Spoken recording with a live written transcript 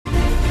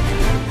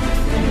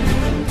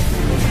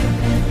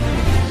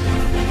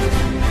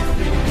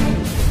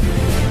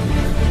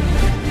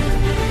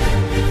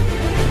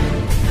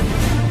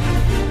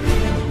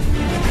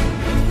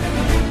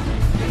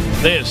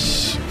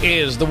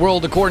is the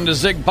World According to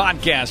Zig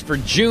podcast for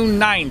June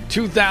 9th,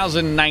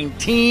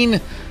 2019.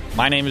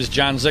 My name is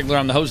John Ziegler.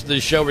 I'm the host of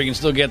this show where you can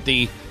still get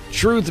the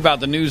truth about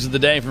the news of the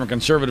day from a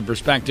conservative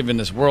perspective in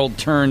this world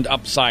turned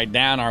upside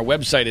down. Our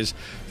website is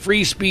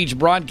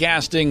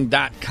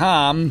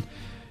freespeechbroadcasting.com,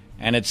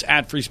 and it's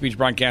at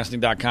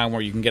freespeechbroadcasting.com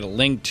where you can get a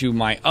link to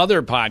my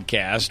other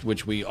podcast,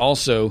 which we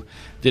also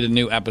did a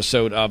new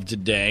episode of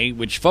today,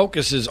 which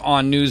focuses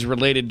on news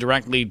related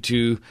directly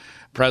to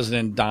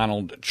President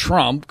Donald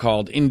Trump,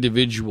 called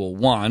Individual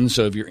One.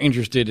 So if you're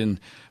interested in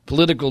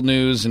political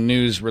news and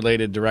news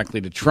related directly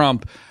to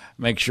Trump,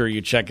 make sure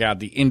you check out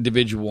the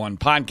Individual One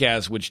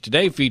podcast, which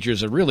today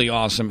features a really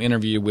awesome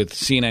interview with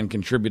CNN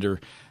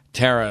contributor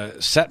Tara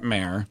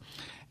Setmayer.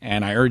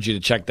 And I urge you to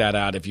check that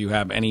out if you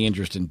have any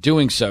interest in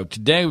doing so.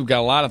 Today, we've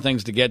got a lot of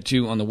things to get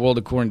to on the World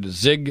According to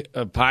Zig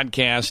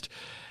podcast.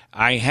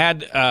 I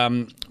had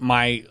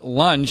my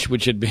lunch,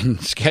 which had been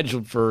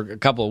scheduled for a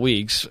couple of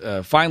weeks,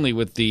 finally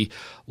with the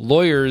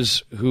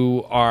lawyers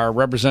who are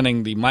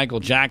representing the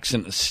Michael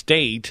Jackson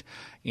estate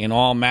in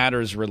all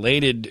matters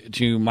related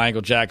to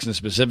Michael Jackson,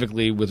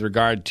 specifically with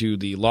regard to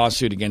the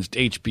lawsuit against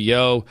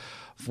HBO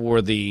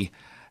for the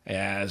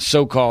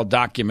so-called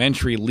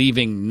documentary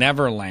Leaving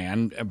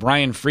Neverland,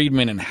 Brian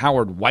Friedman and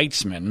Howard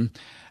Weitzman.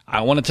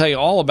 I want to tell you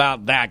all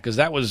about that because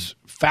that was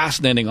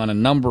fascinating on a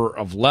number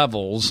of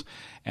levels.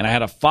 And I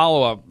had a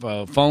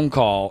follow-up phone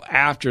call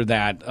after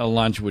that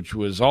lunch, which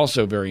was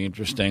also very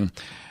interesting.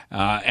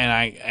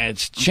 And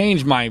it's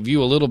changed my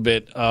view a little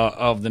bit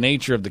of the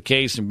nature of the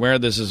case and where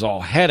this is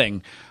all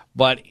heading.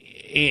 But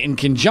in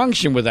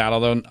conjunction with that,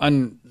 although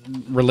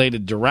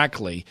unrelated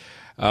directly,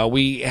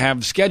 we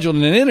have scheduled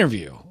an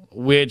interview,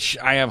 which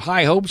I have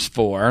high hopes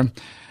for,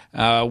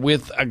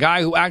 with a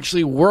guy who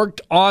actually worked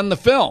on the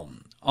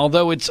film.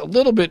 Although it's a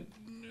little bit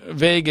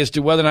vague as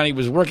to whether or not he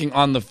was working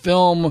on the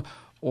film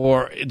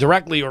or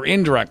directly or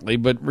indirectly,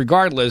 but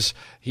regardless,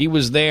 he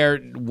was there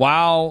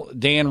while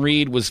Dan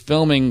Reed was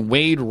filming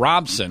Wade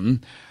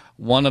Robson,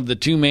 one of the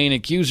two main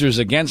accusers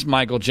against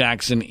Michael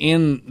Jackson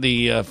in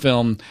the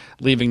film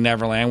Leaving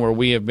Neverland, where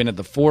we have been at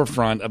the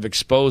forefront of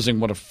exposing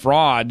what a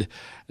fraud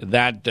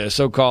that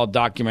so-called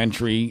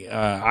documentary,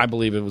 I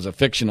believe it was a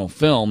fictional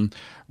film,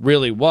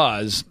 really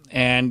was.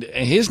 And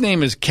his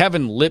name is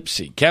Kevin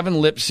Lipsey. Kevin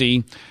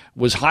Lipsey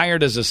was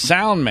hired as a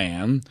sound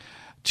man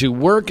to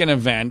work an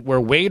event where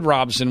Wade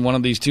Robson, one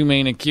of these two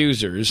main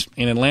accusers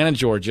in Atlanta,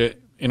 Georgia,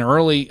 in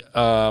early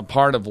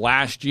part of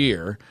last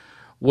year,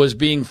 was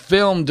being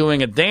filmed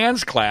doing a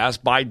dance class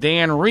by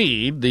Dan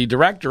Reed, the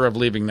director of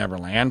Leaving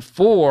Neverland,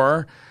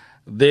 for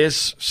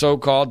this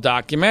so-called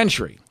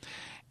documentary.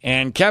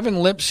 And Kevin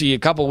Lipsey, a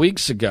couple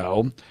weeks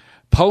ago,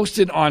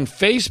 posted on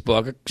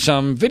Facebook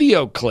some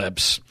video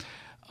clips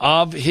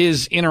of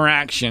his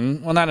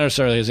interaction, well, not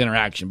necessarily his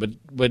interaction, but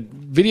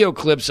video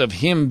clips of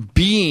him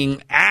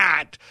being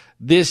at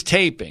this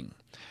taping.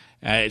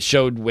 It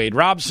showed Wade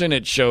Robson,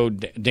 it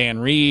showed Dan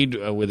Reed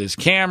with his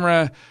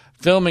camera,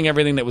 filming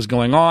everything that was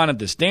going on at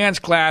this dance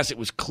class. It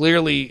was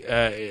clearly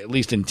at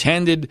least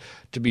intended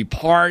to be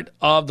part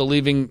of the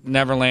Leaving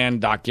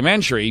Neverland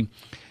documentary.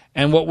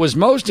 And what was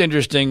most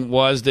interesting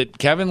was that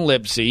Kevin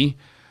Lipsey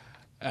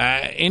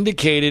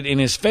indicated in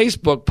his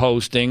Facebook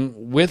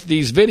posting with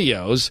these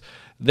videos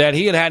that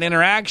he had had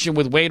interaction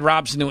with Wade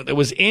Robson that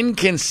was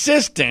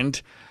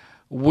inconsistent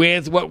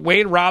with what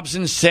Wade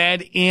Robson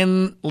said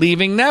in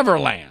Leaving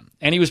Neverland.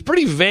 And he was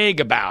pretty vague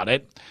about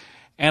it.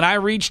 And I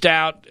reached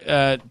out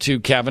to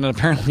Kevin, and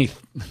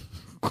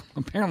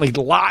apparently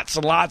lots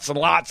and lots and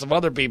lots of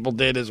other people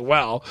did as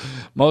well,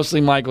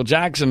 mostly Michael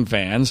Jackson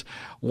fans,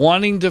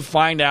 wanting to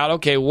find out,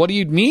 okay, what do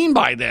you mean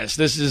by this?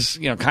 This is,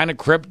 kind of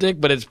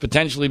cryptic, but it's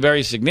potentially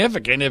very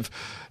significant. If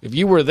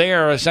you were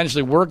there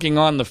essentially working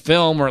on the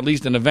film, or at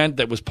least an event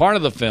that was part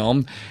of the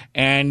film,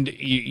 and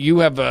you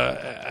have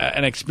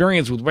an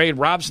experience with Wade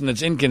Robson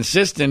that's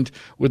inconsistent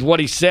with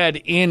what he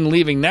said in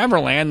Leaving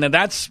Neverland, then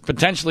that's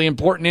potentially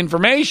important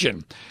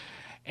information.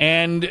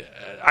 And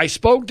I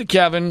spoke to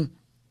Kevin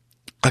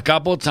a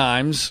couple of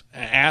times,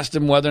 asked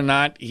him whether or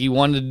not he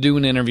wanted to do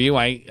an interview.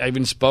 I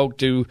even spoke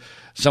to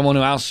someone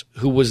else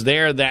who was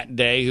there that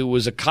day, who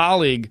was a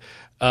colleague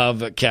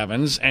of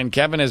Kevin's, and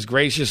Kevin has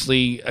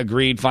graciously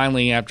agreed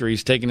finally after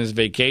he's taken his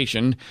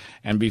vacation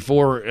and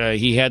before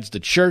he heads to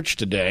church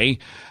today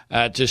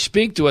to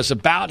speak to us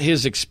about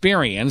his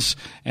experience.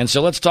 And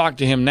so let's talk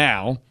to him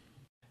now.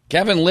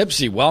 Kevin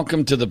Lipsey,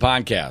 welcome to the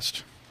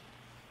podcast.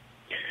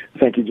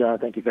 Thank you, John.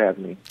 Thank you for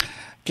having me.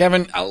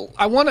 Kevin,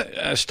 I want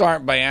to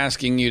start by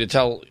asking you to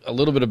tell a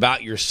little bit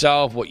about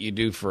yourself, what you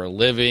do for a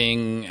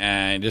living,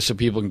 and just so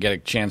people can get a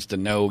chance to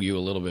know you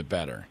a little bit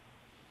better.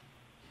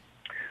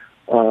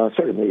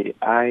 Certainly.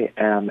 I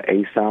am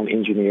a sound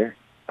engineer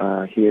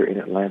here in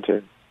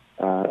Atlanta.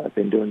 I've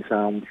been doing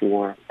sound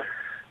for,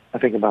 I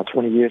think, about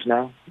 20 years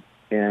now.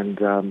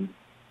 And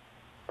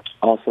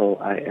also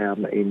I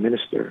am a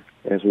minister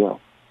as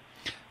well.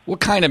 What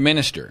kind of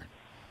minister?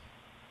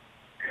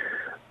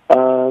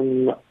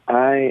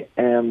 I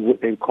am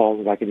what they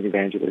call like an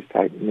evangelist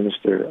type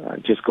minister.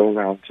 Just go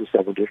around to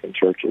several different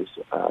churches,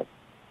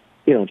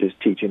 just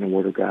teaching the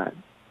Word of God.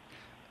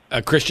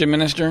 A Christian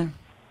minister?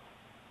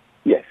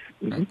 Yes.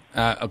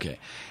 Mm-hmm. Okay.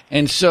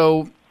 And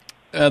so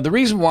the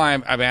reason why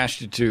I've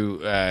asked you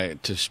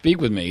to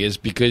speak with me is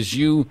because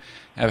you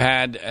have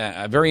had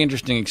a very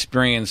interesting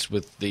experience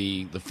with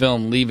the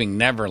film Leaving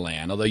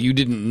Neverland, although you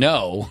didn't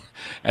know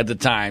at the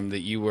time that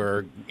you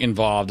were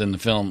involved in the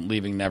film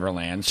Leaving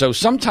Neverland. So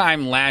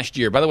sometime last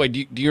year, by the way,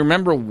 do you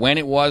remember when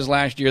it was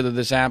last year that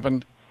this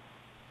happened?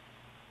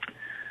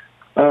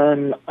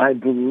 I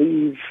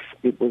believe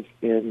it was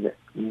in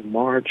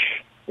March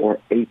or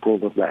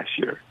April of last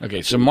year.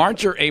 Okay, so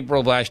March or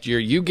April of last year,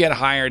 you get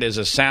hired as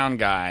a sound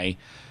guy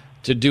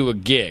to do a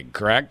gig,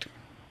 correct?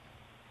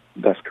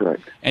 That's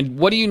correct. And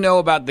what do you know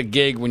about the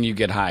gig when you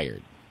get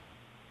hired?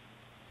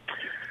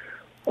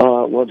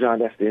 Well, John,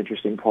 that's the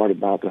interesting part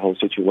about the whole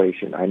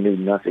situation. I knew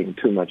nothing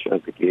too much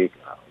of the gig.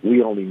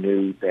 We only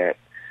knew that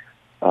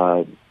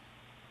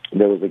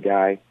there was a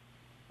guy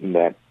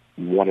that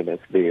wanted us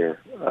there.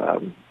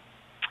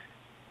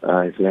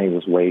 His name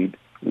was Wade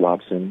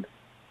Robson,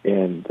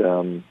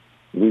 and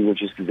we were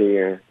just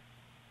there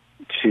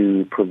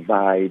to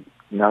provide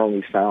not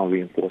only sound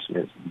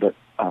reinforcements, but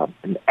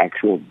an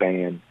actual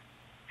band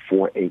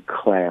for a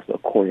class, a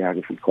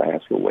choreography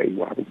class for Wade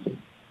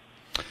Robinson.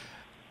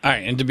 All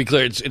right, and to be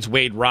clear, it's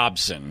Wade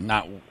Robson,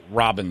 not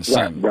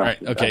Robinson.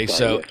 Right. Okay,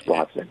 sorry, yes,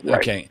 Robson. Right.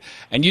 Okay,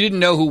 and you didn't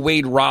know who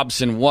Wade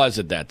Robson was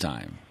at that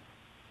time?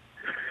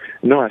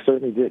 No, I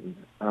certainly didn't.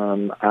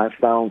 I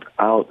found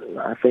out,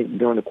 I think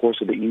during the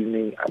course of the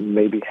evening,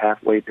 maybe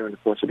halfway during the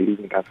course of the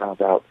evening, I found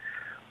out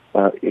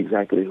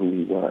exactly who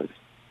he was.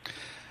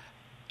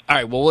 All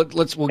right. Well,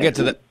 we'll get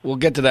to that. We'll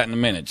get to that in a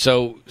minute.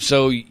 So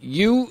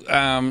you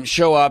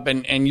show up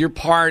and you're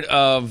part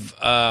of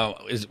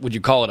would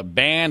you call it a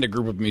band, a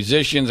group of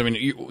musicians? I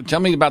mean, tell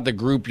me about the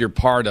group you're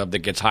part of that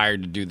gets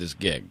hired to do this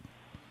gig.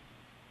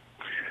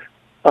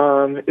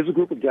 It's a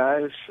group of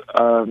guys,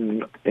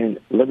 and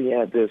let me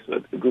add this: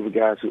 a group of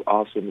guys who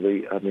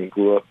awesomely,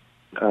 grew up.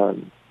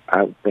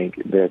 I think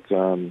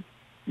that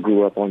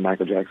grew up on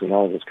Michael Jackson.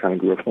 All of us kind of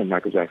grew up on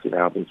Michael Jackson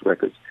albums,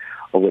 records,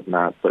 or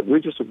whatnot. But we're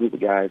just a group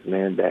of guys,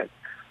 man, that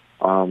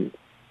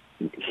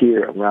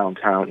here around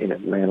town in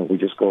Atlanta, we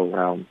just go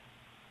around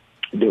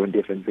doing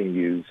different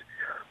venues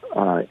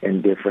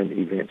and different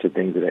events and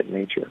things of that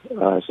nature.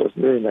 So it's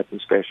really nothing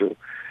special.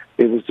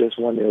 It was just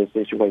one of those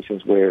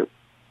situations where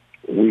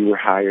we were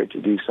hired to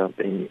do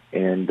something,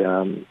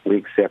 and we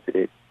accepted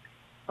it.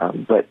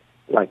 But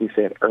like we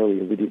said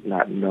earlier, we did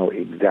not know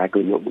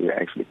exactly what we were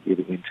actually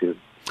getting into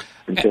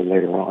until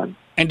later on.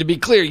 And to be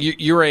clear,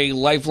 you're a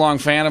lifelong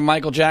fan of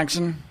Michael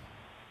Jackson?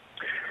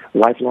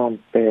 Lifelong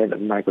fan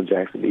of Michael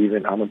Jackson.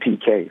 Even I'm a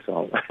PK,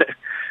 so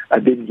I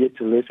didn't get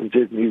to listen to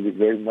his music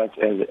very much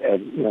as a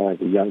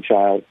young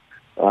child.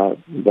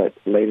 But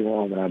later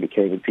on, when I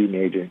became a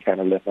teenager and kind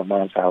of left my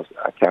mom's house,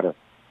 I kind of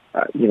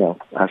I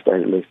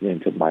started listening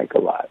to Mike a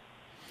lot.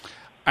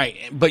 All right,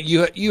 but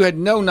you had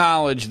no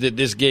knowledge that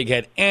this gig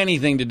had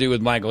anything to do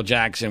with Michael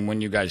Jackson when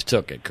you guys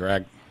took it,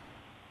 correct?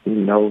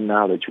 No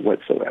knowledge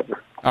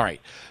whatsoever. All right.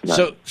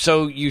 None.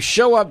 So you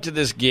show up to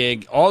this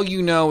gig. All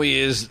you know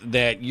is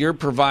that you're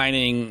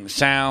providing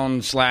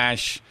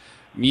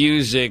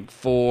sound/music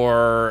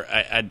for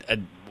a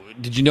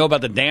did you know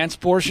about the dance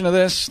portion of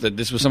this? That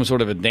this was some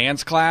sort of a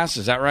dance class?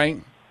 Is that right?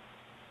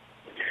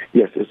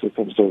 Yes, it's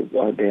some sort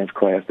of dance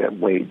class that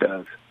Wade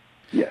does.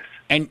 Yes.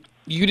 And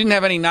you didn't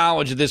have any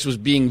knowledge that this was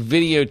being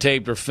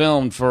videotaped or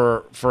filmed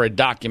for a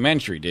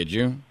documentary, did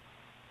you?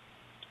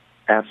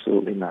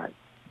 Absolutely not.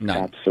 No.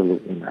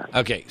 Absolutely not.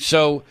 Okay,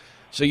 so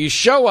you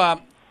show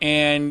up,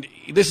 and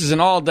this is an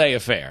all-day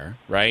affair,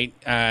 right?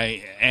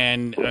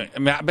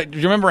 But do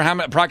you remember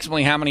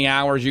approximately how many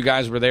hours you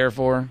guys were there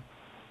for?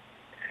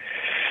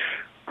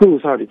 It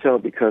was hard to tell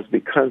because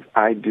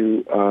I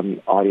do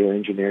audio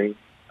engineering.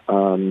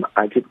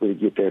 I typically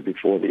get there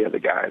before the other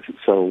guys.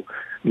 So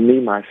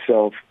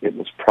myself, it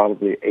was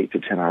probably an 8 to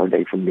 10 hour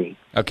day for me.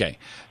 Okay.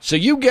 So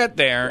you get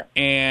there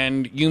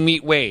and you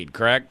meet Wade,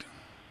 correct?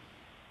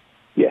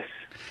 Yes.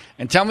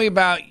 And tell me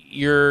about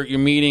your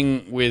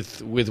meeting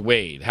with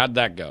Wade. How'd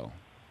that go?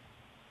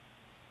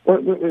 Well,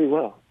 it went really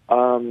well.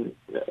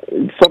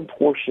 Some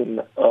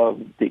portion of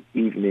the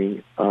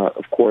evening,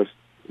 of course,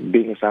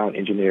 being a sound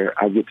engineer,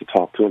 I get to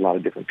talk to a lot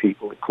of different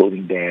people,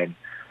 including Dan,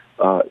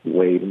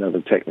 Wade, and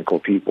other technical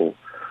people.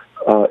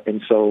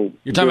 And so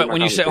you're talking about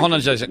when you say hold on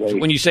a second.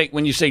 When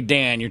you say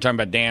Dan, you're talking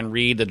about Dan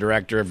Reed, the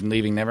director of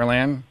Leaving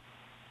Neverland.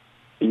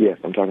 Yes,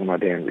 I'm talking about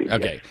Dan Reed.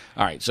 Okay, yes.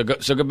 All right. So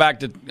go back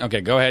to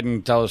go ahead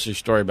and tell us your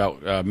story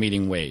about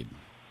meeting Wade.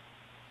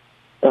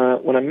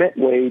 When I met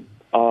Wade,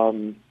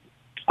 I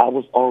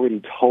was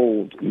already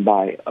told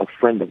by a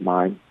friend of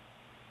mine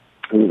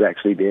who was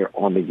actually there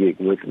on the gig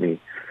with me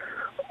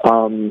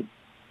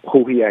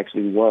who he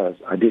actually was.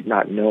 I did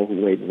not know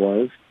who Wade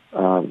was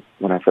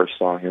when I first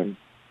saw him.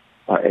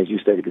 As you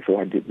stated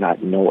before, I did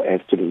not know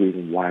as to the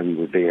reason why we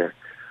were there.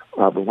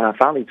 But when I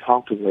finally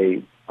talked to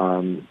Wade,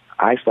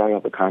 I started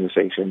off a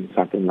conversation,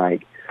 something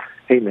like,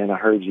 "Hey, man, I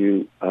heard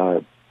you,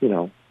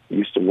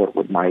 used to work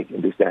with Mike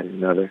and this, that,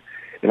 and another."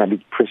 And I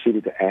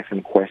proceeded to ask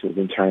him questions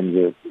in terms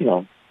of,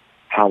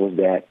 how was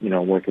that,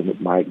 working with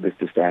Mike, this,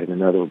 that, and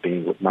another,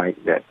 being with Mike.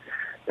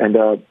 And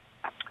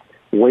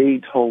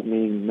Wade told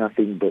me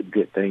nothing but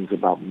good things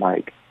about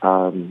Mike.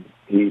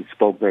 He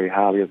spoke very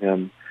highly of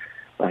him.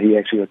 He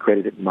actually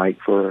accredited Mike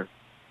for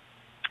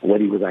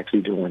what he was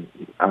actually doing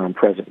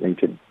presently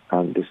to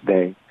this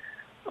day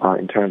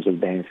in terms of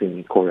dancing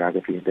and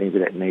choreography and things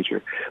of that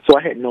nature. So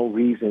I had no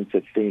reason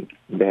to think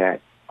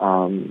that,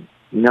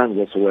 none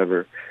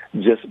whatsoever,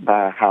 just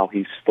by how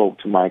he spoke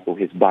to Michael,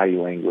 his body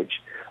language.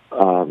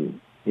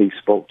 He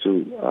spoke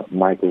to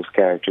Michael's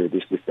character,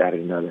 this, that,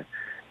 and another.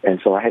 And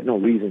so I had no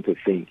reason to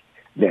think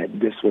that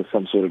this was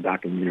some sort of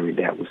documentary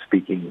that was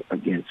speaking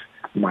against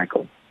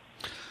Michael.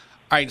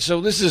 All right,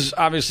 so this is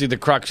obviously the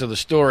crux of the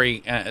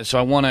story, so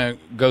I want to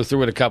go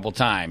through it a couple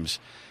times.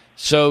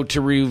 So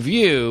to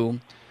review,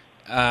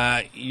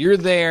 you're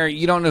there,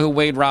 you don't know who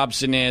Wade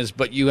Robson is,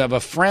 but you have a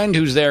friend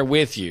who's there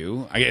with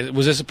you.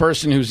 Was this a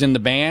person who's in the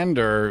band,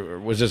 or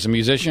was this a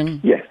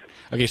musician? Yes.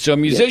 Okay, so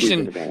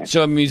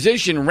a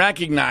musician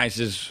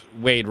recognizes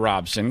Wade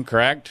Robson,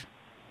 correct?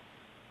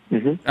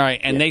 Mm-hmm. All right,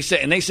 and they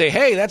say,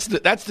 hey, that's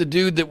the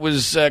dude that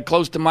was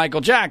close to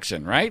Michael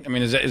Jackson, right? I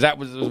mean, was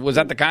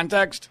that the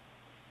context?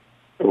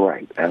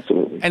 Right,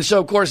 absolutely. And so,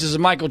 of course, as a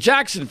Michael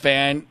Jackson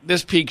fan,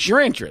 this piques your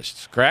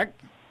interest, correct?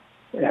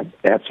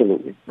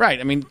 Absolutely. Right.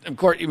 I mean, of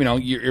course,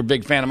 you're a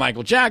big fan of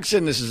Michael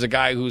Jackson. This is a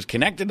guy who's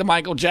connected to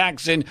Michael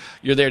Jackson.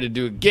 You're there to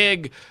do a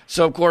gig.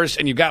 So, of course,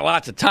 and you've got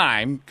lots of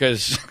time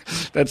because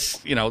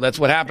that's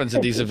what happens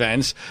at these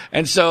events.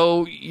 And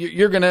so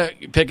you're going to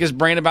pick his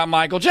brain about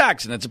Michael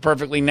Jackson. That's a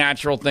perfectly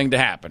natural thing to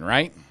happen,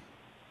 right?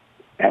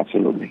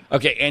 Absolutely.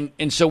 Okay.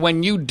 And so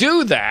when you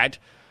do that,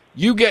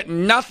 you get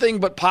nothing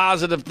but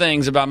positive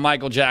things about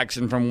Michael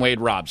Jackson from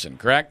Wade Robson,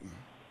 correct?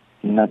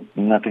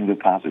 Nothing but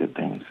positive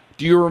things.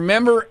 Do you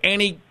remember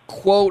any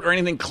quote or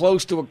anything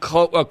close to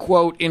a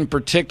quote in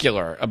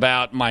particular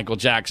about Michael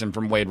Jackson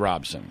from Wade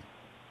Robson?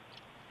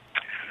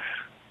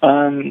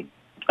 I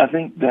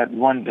think that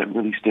one that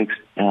really sticks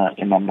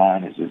in my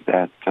mind is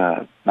that,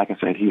 like I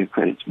said, he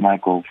accredits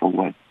Michael for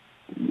what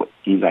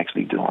he's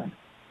actually doing.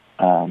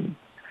 And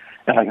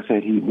like I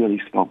said, he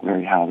really spoke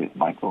very highly of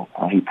Michael.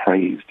 He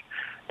praised.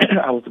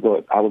 I would go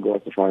as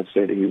far as to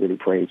say that he really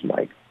praised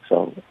Mike.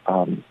 So,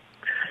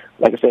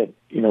 like I said,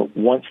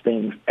 once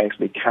things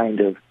actually kind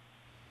of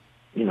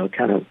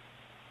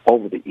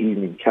over the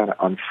evening kind of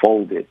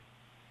unfolded,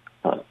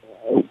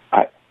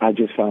 I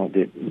just found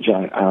it,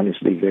 John,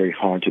 honestly very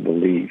hard to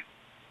believe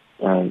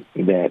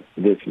that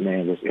this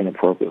man was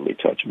inappropriately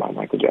touched by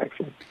Michael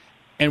Jackson.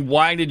 And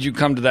why did you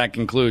come to that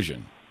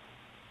conclusion?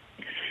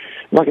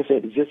 Like I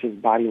said, it's just his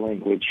body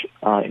language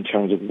in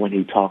terms of when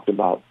he talked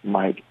about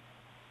Mike.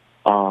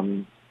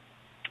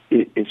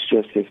 It's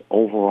just his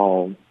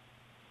overall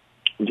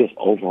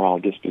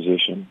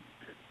disposition.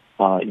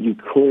 You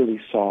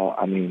clearly saw,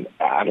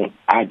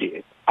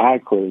 I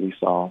clearly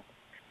saw,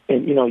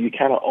 and you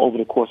kind of, over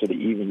the course of the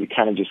evening, you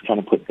kind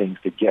of put things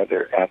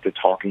together after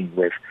talking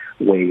with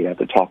Wade,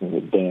 after talking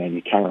with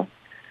Dan,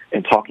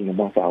 and talking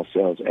amongst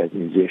ourselves as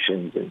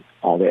musicians and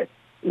all that.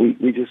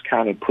 We just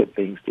kind of put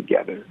things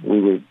together.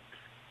 We were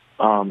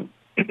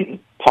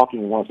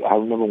talking once. I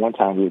remember one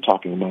time we were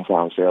talking amongst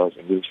ourselves,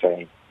 and we were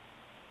saying,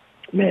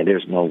 man,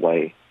 there's no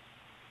way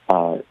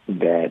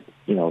that,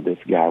 this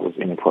guy was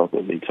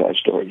inappropriately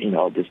touched or,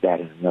 this,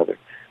 that, and another.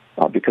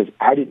 Because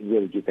I didn't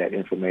really get that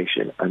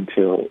information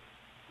until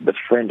the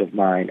friend of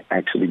mine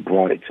actually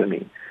brought it to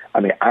me. I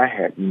mean, I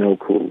had no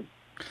clue.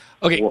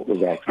 Okay. What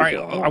was actually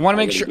going on. I want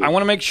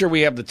to make sure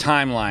we have the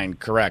timeline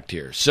correct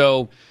here.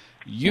 So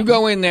you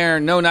go in there,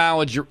 no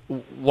knowledge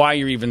why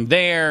you're even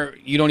there.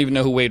 You don't even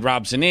know who Wade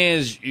Robson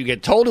is. You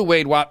get told who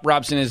Wade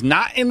Robson is,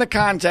 not in the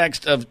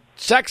context of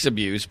sex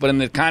abuse, but in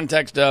the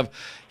context of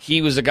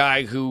he was a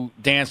guy who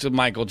danced with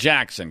Michael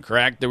Jackson,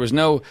 correct? There was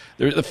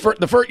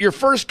your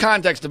first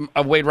context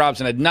of Wade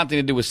Robson had nothing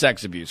to do with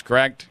sex abuse,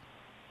 correct?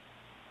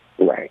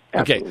 Right.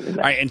 Okay. All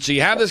right. And so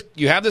you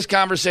have this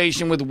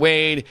conversation with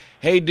Wade.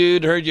 Hey,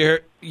 dude, heard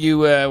you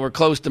were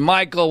close to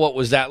Michael. What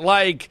was that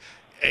like?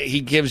 He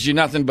gives you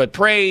nothing but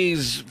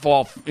praise,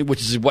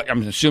 which is what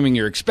I'm assuming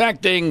you're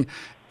expecting.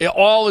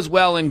 All is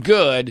well and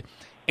good.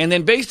 And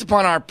then based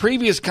upon our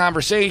previous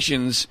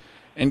conversations,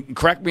 and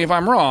correct me if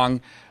I'm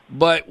wrong,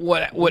 but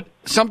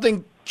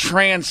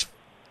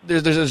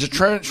there's a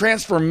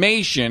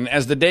transformation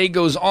as the day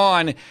goes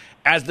on,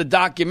 as the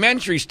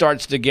documentary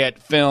starts to get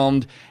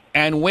filmed,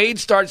 and Wade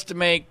starts to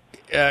make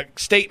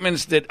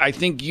statements that I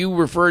think you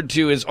referred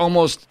to as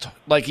almost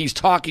like he's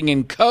talking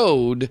in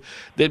code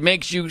that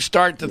makes you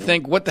start to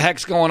think, what the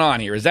heck's going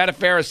on here? Is that a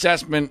fair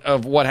assessment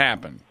of what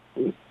happened?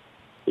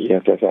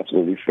 Yes, that's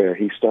absolutely fair.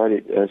 He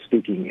started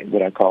speaking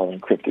what I call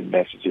encrypted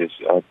messages,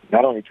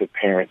 not only to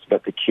parents,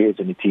 but the kids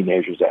and the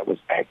teenagers that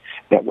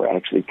were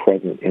actually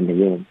present in the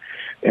room.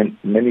 And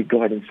let me go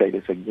ahead and say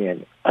this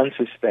again,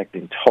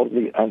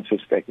 totally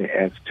unsuspecting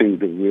as to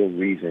the real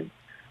reason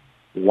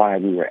why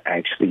we were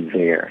actually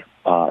there.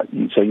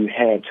 So you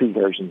had two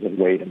versions of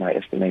Wade, in my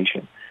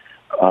estimation.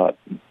 One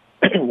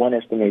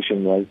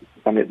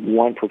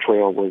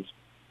portrayal was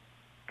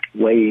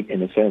Wade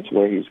in a sense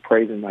where he was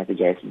praising Michael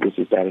Jackson, this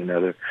is that,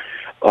 another.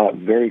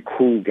 Very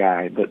cool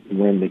guy, but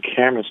when the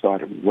camera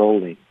started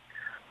rolling,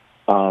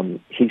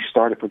 he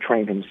started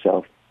portraying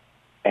himself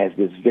as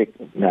this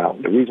victim. Now,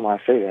 the reason why I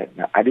say that,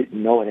 now, I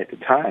didn't know it at the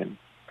time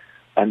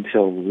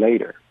until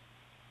later.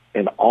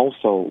 And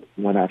also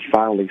when I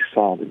finally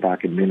saw the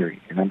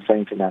documentary, and I'm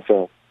saying to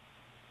myself,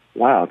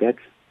 wow,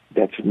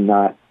 that's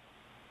not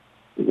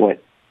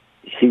what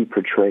he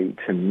portrayed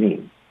to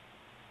me.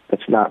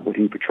 That's not what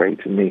he portrayed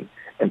to me.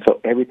 And so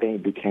everything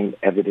became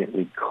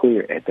evidently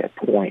clear at that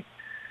point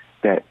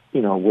that,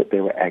 what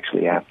they were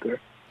actually after.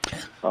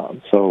 All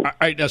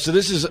right, now, so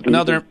this is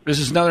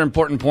another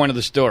important point of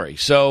the story.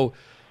 So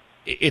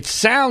it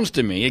sounds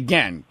to me,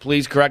 again,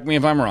 please correct me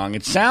if I'm wrong,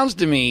 it sounds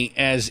to me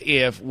as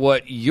if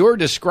what you're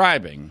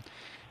describing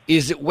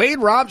is that Wade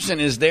Robson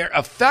is there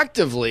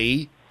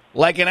effectively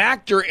like an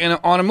actor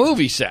on a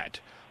movie set,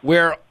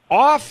 where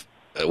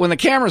when the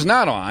camera's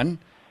not on,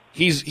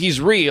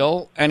 he's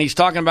real, and he's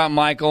talking about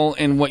Michael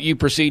in what you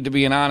perceive to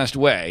be an honest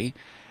way.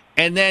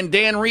 And then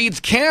Dan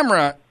Reed's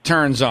camera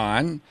turns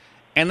on,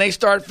 and they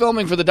start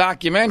filming for the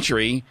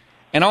documentary,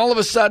 and all of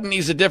a sudden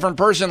he's a different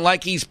person,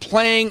 like he's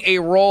playing a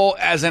role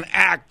as an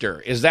actor.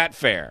 Is that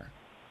fair?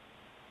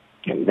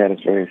 That is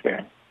very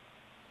fair.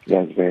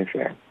 That is very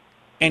fair.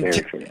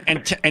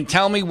 And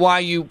tell me why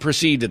you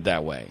perceived it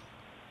that way.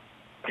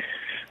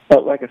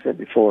 But like I said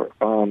before,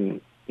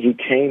 he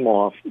came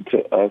off to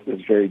us as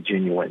very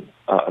genuine,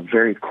 a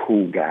very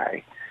cool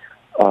guy.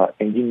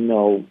 And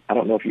I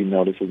don't know if you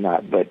know this or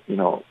not, but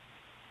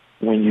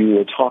when you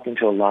are talking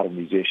to a lot of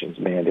musicians,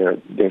 man,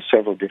 there's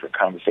several different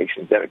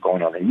conversations that are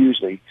going on. And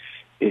usually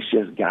it's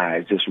just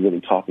guys just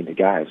really talking to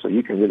guys. So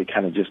you can really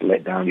kind of just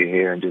let down your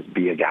hair and just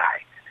be a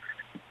guy.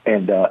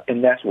 And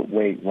that's what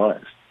Wade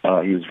was.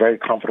 He was very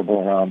comfortable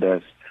around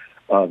us,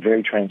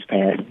 very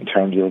transparent in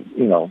terms of,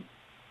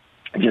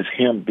 just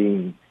him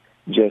being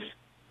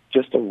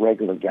just a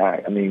regular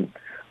guy. I mean,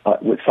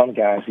 with some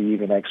guys, he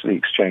even actually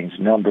exchanged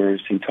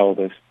numbers. He told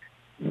us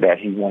that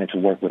he wanted to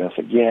work with us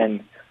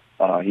again.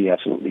 He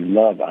absolutely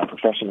loved our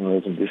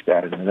professionalism, this,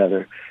 that, and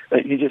another.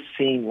 He just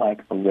seemed like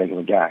a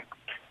regular guy.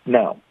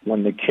 Now,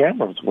 when the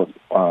cameras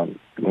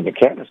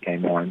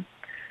came on,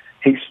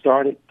 he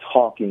started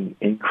talking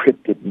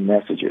encrypted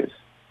messages.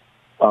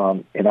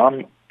 And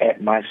I'm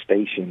at my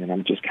station, and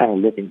I'm just kind of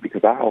looking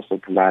because I also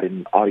provided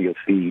an audio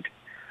feed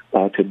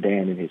to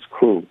Dan and his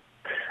crew.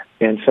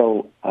 And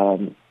so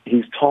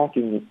he's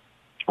talking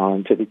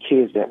to the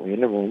kids that were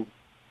in the room.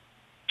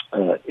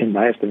 In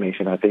my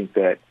estimation, I think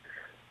that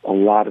a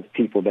lot of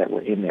people that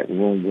were in that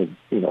room were,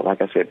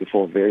 like I said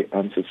before, very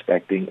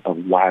unsuspecting of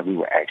why we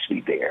were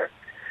actually there.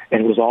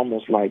 And it was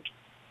almost like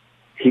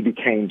he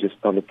became just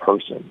another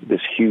person,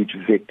 this huge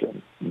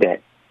victim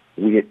that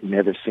we had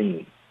never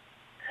seen.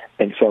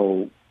 And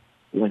so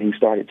when he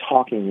started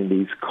talking in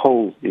these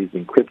codes, these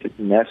encrypted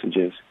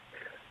messages,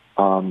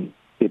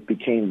 it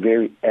became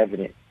very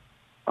evident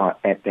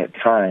at that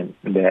time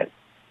that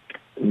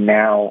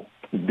now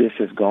this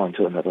has gone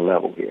to another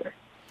level here.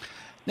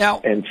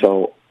 Now, and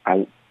so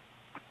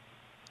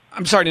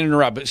I'm sorry to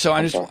interrupt,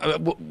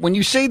 but when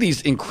you say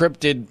these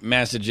encrypted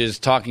messages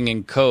talking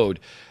in code,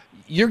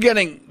 you're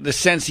getting the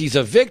sense he's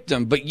a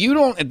victim, but you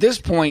don't at this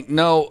point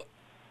know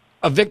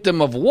a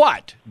victim of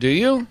what, do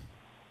you?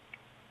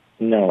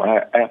 No,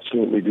 I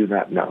absolutely do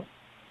not know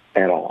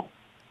at all.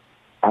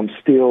 I'm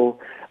still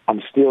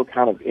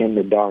kind of in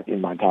the dark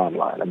in my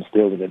timeline. I'm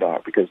still in the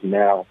dark because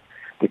now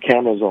the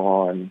cameras are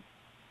on,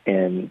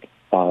 and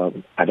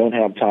I don't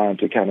have time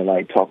to kind of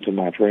like talk to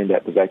my friend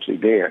that was actually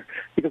there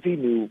because he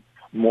knew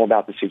more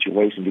about the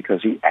situation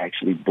because he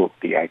actually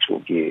booked the actual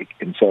gig.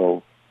 And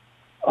so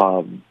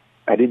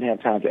I didn't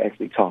have time to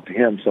actually talk to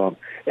him. So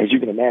as you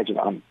can imagine,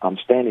 I'm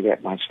standing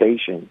at my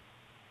station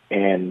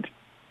and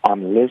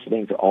I'm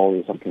listening to all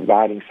this. I'm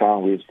providing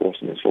sound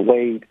reinforcements for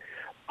Wade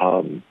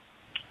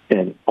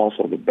and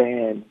also the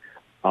band.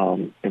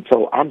 And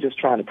so I'm just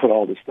trying to put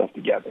all this stuff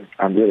together.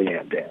 I really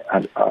am, Dan.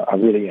 I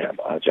really am,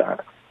 John.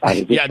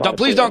 Yeah,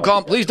 please don't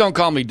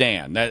call me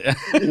Dan.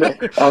 No,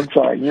 I'm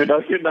sorry. You're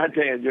not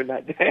Dan. You're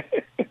not Dan.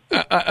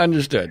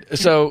 Understood.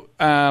 So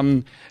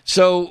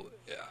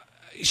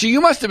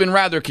you must have been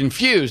rather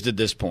confused at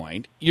this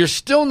point. You're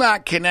still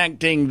not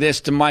connecting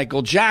this to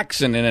Michael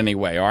Jackson in any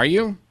way, are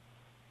you?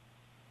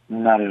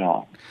 Not at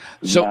all.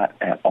 Not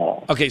at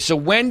all. Okay, so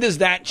when does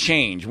that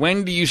change?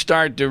 When do you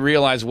start to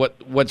realize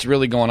what's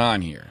really going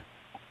on here?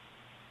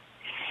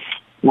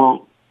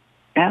 Well,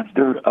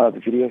 after the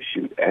video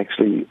shoot,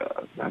 actually,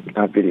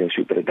 not video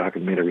shoot, but a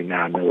documentary.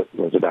 Now I know it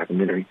was a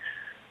documentary.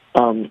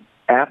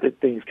 After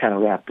things kind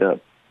of wrapped up,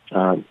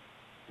 the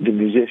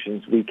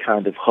musicians, we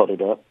kind of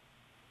huddled up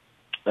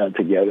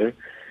together,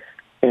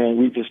 and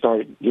we just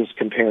started just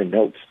comparing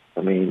notes.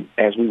 I mean,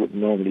 as we would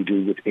normally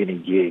do with any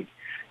gig.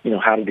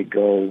 How did it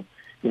go?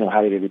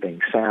 How did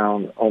everything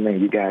sound? Oh, man,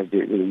 you guys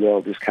did really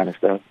well, this kind of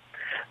stuff.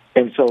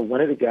 And so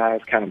one of the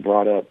guys kind of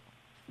brought up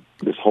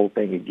this whole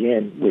thing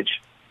again, which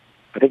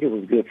I think it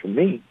was good for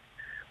me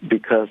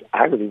because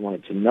I really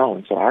wanted to know.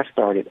 And so I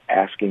started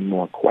asking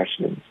more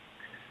questions.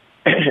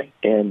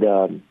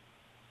 And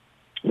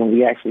when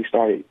we actually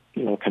started,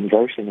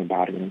 conversing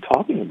about it and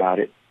talking about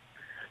it,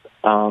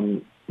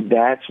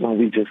 that's when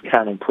we just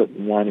kind of put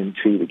one and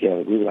two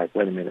together. We were like,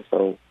 wait a minute,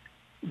 so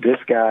this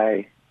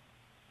guy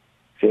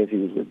says he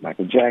was with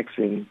Michael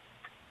Jackson.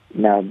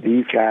 Now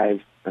these guys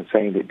are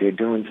saying that they're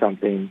doing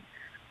something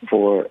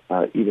for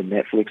either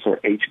Netflix or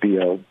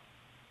HBO.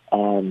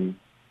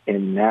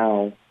 And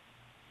now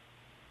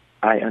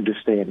I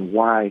understand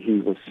why he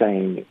was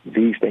saying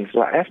these things.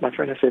 So I asked my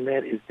friend, I said,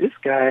 man, is this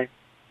guy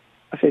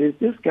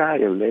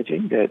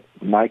alleging that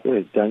Michael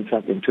has done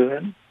something to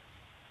him?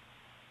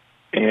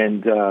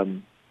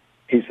 And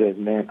he says,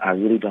 man, I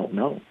really don't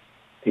know.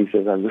 He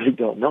says, I really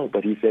don't know.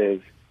 But he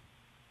says,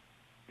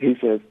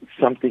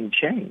 something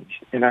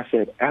changed. And I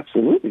said,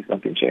 absolutely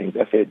something changed.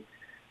 I said,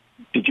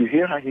 did you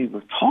hear how he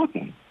was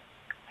talking?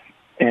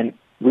 And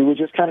we were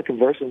just kind of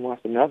conversing with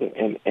one another.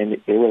 And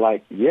they were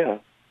like, yeah.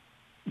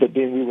 But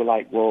then we were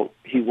like, well,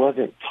 he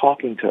wasn't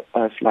talking to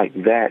us like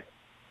that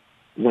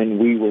when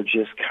we were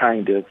just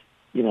kind of,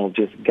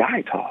 just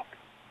guy talk.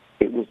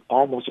 It was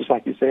almost just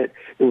like you said,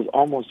 it was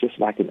almost just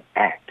like an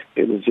act.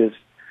 It was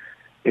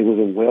a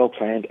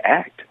well-planned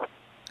act.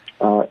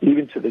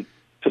 Even to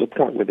the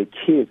point where the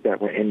kids that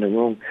were in the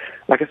room,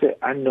 like I said,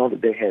 I know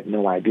that they had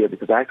no idea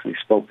because I actually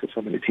spoke to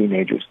some of the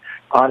teenagers.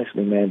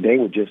 Honestly, man, they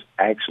were just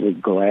actually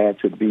glad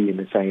to be in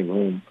the same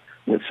room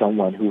with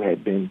someone who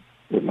had been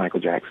with Michael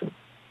Jackson.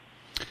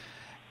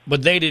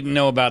 But they didn't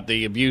know about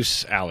the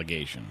abuse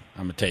allegation,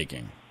 I'm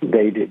taking.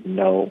 They didn't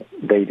know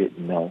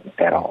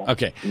at all.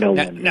 Okay.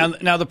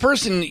 Now, the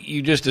person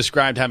you just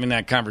described having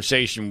that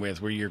conversation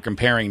with, where you're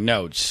comparing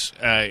notes,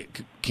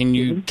 can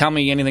you tell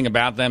me anything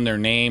about them, their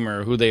name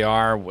or who they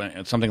are,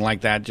 something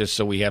like that, just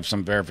so we have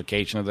some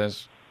verification of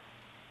this?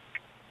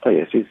 Oh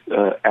yes, he's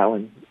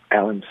Alan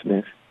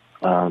Smith,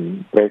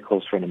 very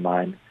close friend of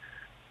mine,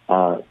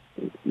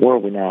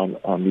 world-renowned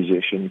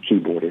musician,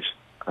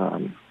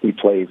 keyboardist. He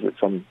plays with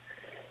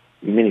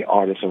many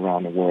artists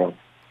around the world.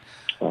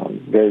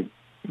 Very,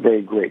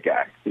 very great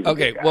guy.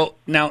 Okay, well,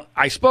 now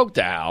I spoke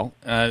to Al.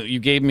 You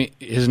gave me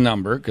his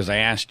number because I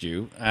asked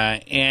you.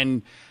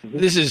 And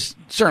this is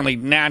certainly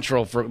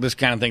natural for this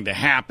kind of thing to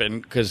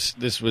happen because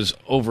this was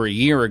over a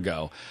year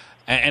ago.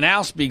 And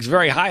Al speaks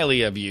very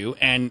highly of you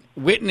and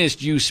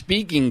witnessed you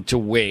speaking to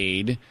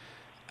Wade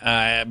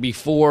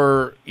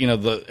before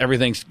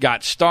everything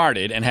got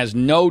started, and has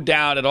no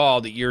doubt at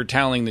all that you're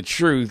telling the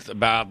truth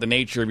about the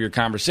nature of your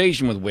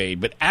conversation with Wade.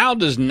 But Al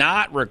does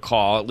not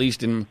recall, at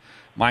least in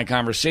my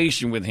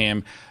conversation with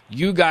him,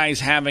 you guys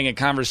having a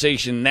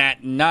conversation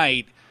that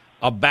night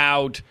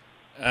about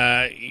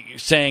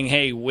saying,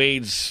 hey,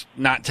 Wade's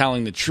not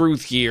telling the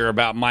truth here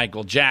about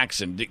Michael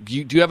Jackson.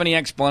 Do you have any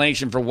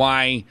explanation for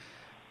why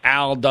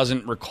Al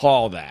doesn't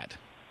recall that?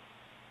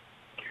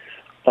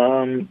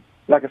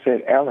 Like I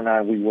said, Al and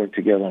I, we work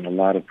together on a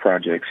lot of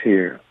projects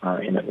here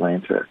in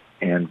Atlanta.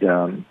 And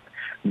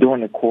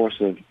during the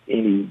course of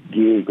any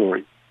gig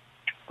or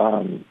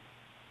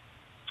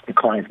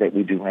clients that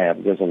we do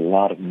have, there's a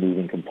lot of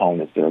moving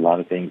components. There are a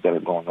lot of things that are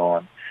going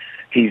on.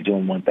 He's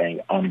doing one thing,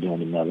 I'm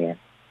doing another.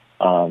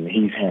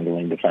 He's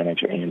handling the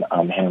financial end,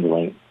 I'm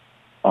handling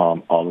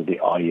all of the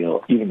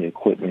audio, even the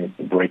equipment,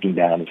 the breaking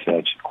down and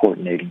such,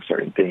 coordinating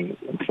certain things.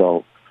 And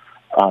so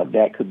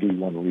that could be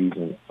one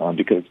reason,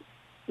 because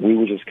we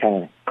were just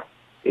kind of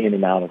in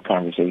and out of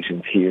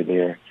conversations here,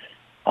 there,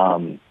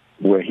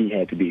 where he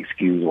had to be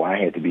excused or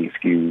I had to be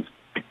excused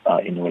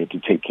in order to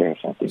take care of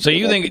something. So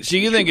you think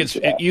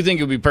it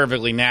would be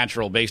perfectly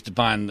natural based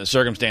upon the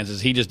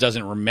circumstances? He just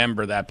doesn't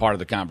remember that part of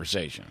the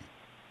conversation.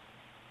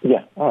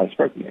 Yeah, it's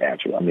perfectly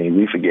natural. I mean,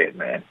 we forget,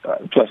 man.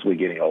 Plus, we're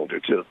getting older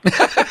too.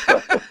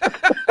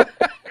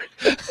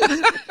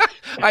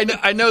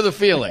 I know the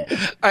feeling.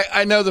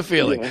 I know the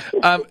feeling.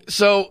 Yeah.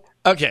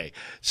 Okay.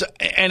 So,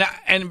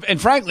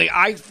 and frankly,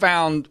 I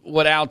found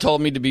what Al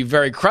told me to be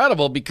very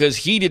credible because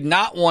he did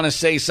not want to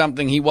say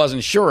something he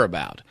wasn't sure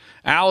about.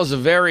 Al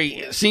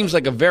is seems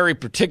like a very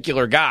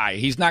particular guy.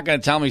 He's not going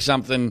to tell me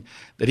something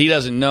that he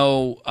doesn't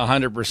know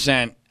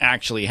 100%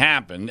 actually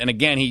happened. And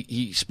again,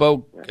 he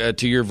spoke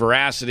to your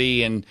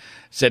veracity and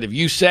said, if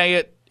you say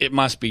it, it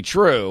must be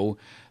true.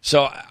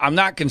 So I'm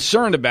not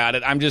concerned about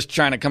it. I'm just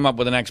trying to come up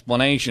with an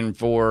explanation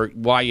for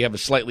why you have a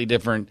slightly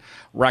different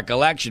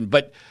recollection.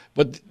 But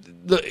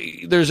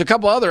there's a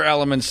couple other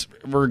elements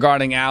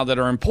regarding Al that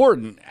are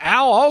important.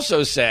 Al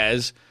also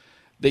says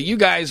that you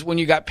guys, when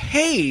you got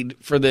paid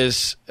for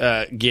this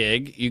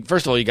gig,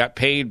 first of all, you got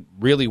paid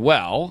really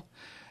well.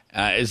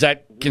 Is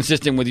that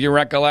consistent with your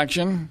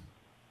recollection?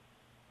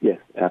 Yes,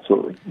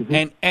 absolutely.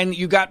 Mm-hmm. And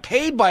you got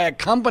paid by a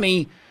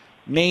company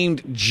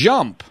named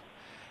Jump.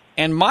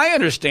 And my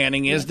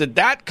understanding is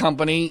that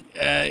company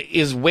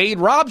is Wade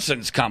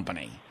Robson's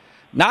company.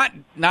 Not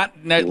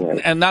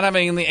and not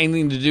having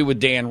anything to do with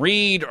Dan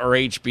Reed or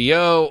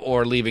HBO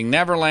or Leaving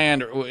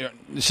Neverland.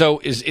 So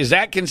is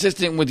that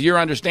consistent with your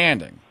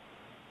understanding?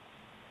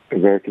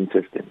 Very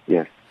consistent,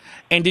 yes.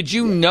 And did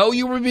you know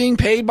you were being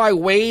paid by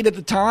Wade at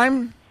the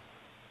time?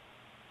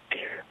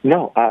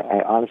 No,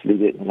 I honestly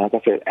didn't. Like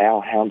I said,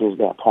 Al handles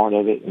that part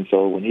of it, and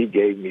so when he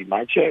gave me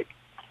my check,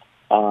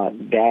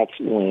 that's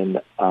when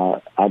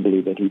I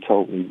believe that he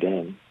told me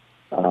then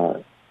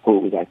who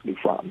it was actually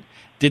from.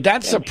 Did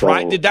that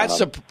surprise? Did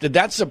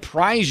that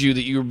surprise you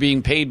that you were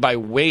being paid by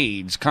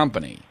Wade's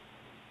company?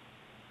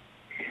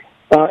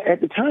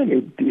 At the time,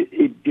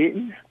 it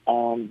didn't.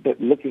 But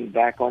looking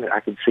back on it, I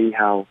could see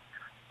how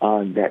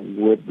that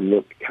would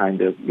look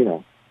kind of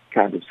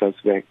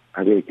suspect.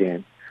 I really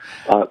can.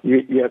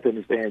 You have to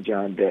understand,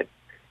 John, that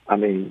I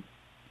mean,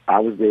 I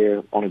was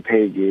there on a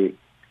paid gig,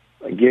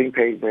 getting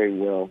paid very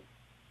well.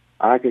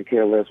 I could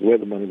care less where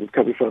the money was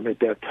coming from at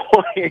that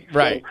point.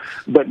 Right.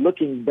 But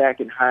looking back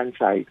in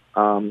hindsight,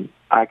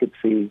 I could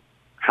see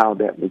how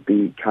that would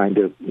be kind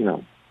of,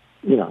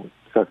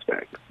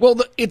 suspect. Well,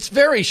 it's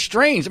very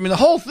strange. I mean, the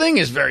whole thing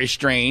is very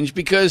strange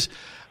because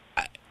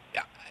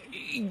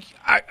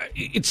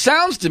it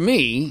sounds to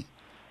me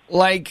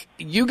like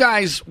you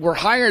guys were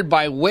hired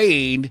by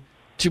Wade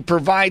to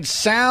provide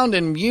sound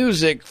and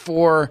music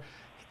for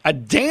a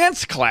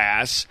dance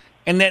class,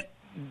 and that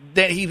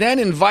he then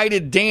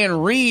invited Dan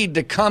Reed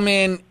to come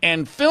in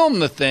and film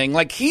the thing.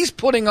 Like, he's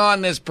putting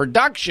on this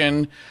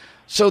production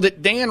so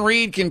that Dan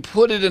Reed can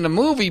put it in a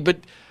movie, but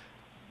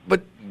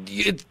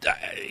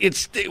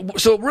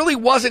so it really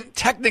wasn't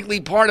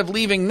technically part of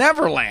Leaving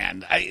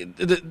Neverland.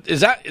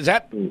 Is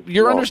that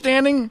your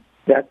understanding?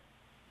 That's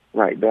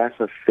right. That's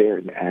a fair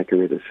and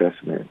accurate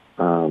assessment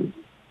of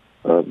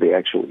the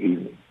actual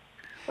evening.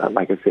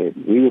 Like I said,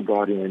 we were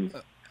brought in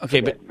for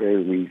that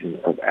very reason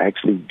of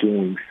actually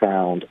doing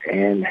sound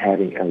and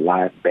having a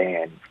live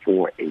band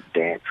for a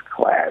dance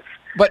class.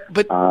 But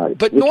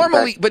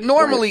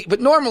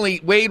normally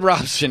Wade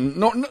Robson,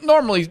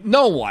 normally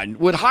no one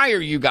would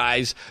hire you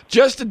guys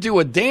just to do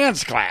a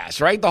dance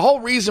class, right? The whole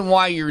reason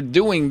why you're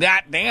doing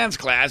that dance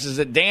class is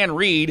that Dan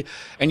Reed,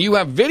 and you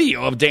have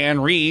video of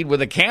Dan Reed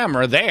with a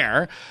camera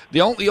there.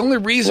 The only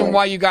reason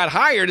why you got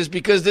hired is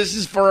because this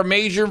is for a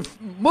major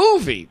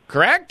movie,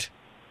 correct?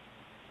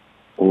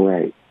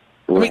 Right.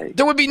 I mean,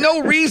 there would be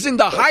no reason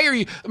to hire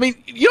you. I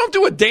mean, you don't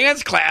do a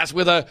dance class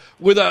with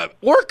a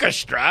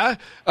orchestra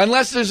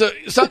unless there's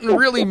something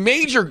really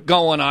major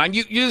going on.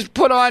 You just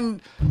put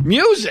on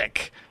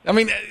music. I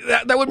mean,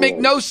 that would make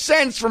no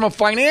sense from a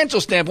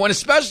financial standpoint,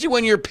 especially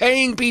when you're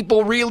paying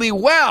people really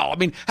well. I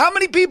mean, how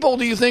many people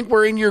do you think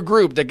were in your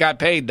group that got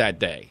paid that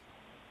day?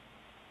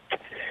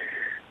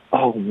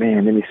 Oh,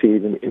 man, let me see.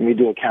 Let me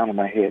do a count in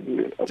my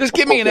head. Just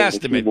give me an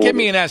estimate. Give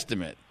me an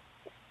estimate.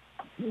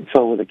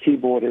 So with a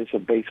keyboardist, a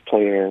bass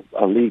player,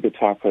 a lead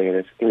guitar player,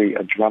 that's 3,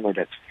 a drummer,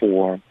 that's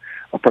 4,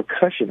 a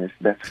percussionist,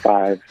 that's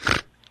 5,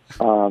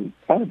 probably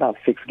about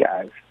 6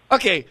 guys.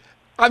 Okay,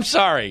 I'm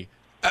sorry.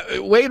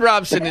 Wade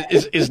Robson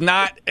is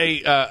not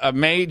a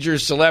major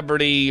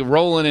celebrity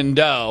rolling in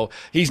dough.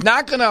 He's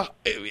not going to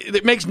 –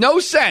 it makes no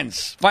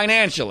sense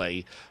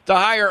financially to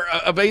hire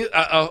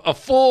a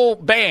full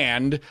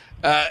band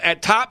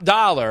at top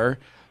dollar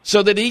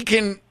so that he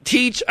can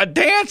teach a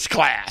dance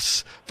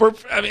class.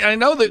 I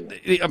know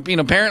that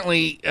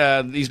apparently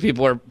these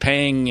people are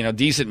paying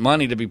decent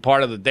money to be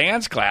part of the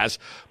dance class,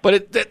 but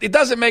it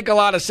doesn't make a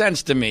lot of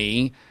sense to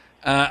me,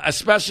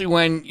 especially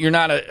when you're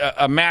not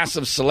a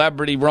massive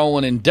celebrity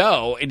rolling in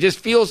dough. It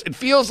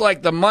feels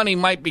like the money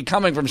might be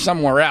coming from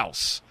somewhere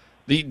else.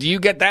 Do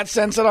you get that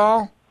sense at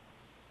all?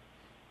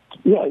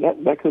 Yeah,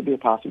 that could be a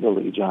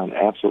possibility, John.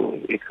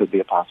 Absolutely, it could be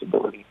a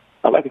possibility.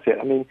 Like I said,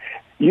 I mean,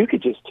 you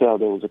could just tell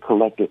there was a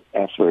collective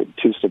effort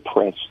to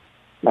suppress,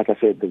 like I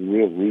said, the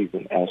real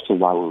reason as to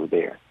why we were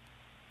there.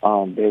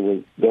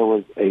 There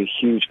was a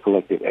huge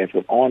collective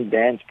effort on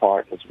Dan's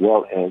part as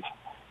well as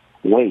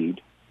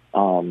Wade,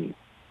 for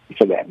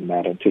that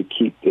matter, to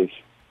keep this.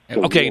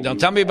 Okay, now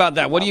tell me about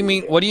that. What do you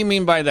mean? What do you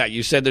mean by that?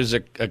 You said there's a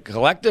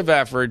collective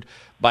effort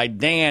by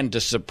Dan to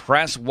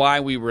suppress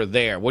why we were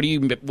there. What do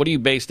you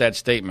base that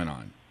statement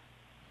on?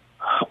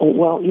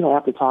 Well,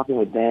 after talking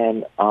with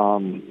Dan,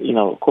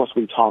 of course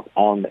we talked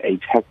on a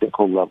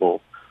technical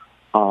level,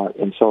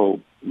 and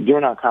so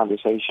during our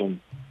conversation,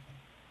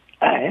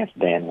 I asked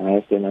Dan,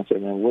 I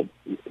said, man,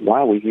 why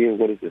are we here?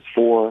 What is this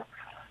for?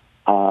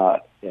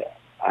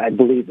 I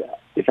believe,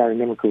 if I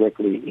remember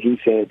correctly, he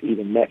said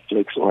either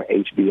Netflix or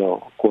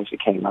HBO. Of course, it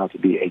came out to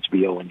be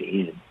HBO in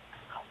the end.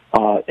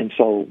 And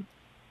so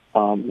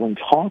when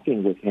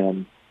talking with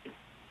him,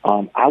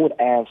 I would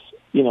ask,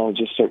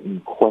 just certain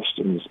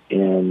questions,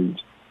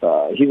 and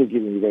he would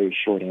give me very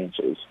short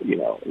answers,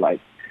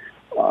 like,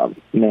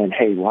 man,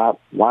 hey, why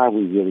are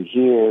we really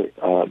here?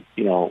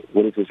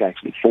 What is this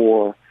actually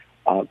for?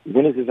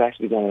 When is this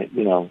actually going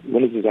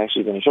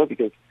to show?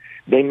 Because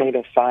they made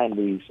us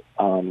sign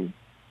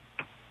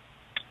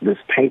this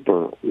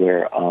paper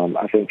where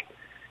I think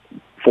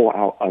for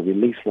our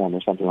release form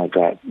or something like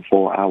that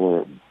for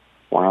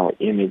our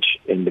image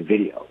in the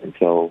video, and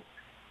so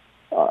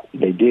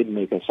they did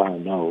make us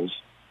sign those,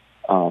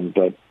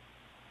 but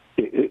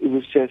it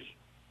was just,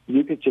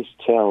 you could just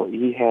tell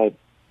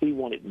he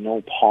wanted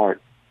no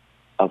part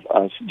of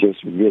us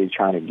just really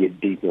trying to get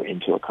deeper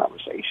into a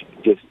conversation,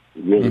 just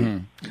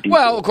really.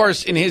 Well, of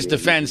course, in his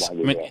defense,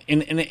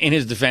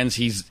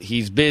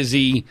 he's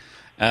busy.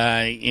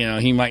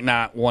 He might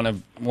not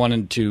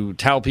wanted to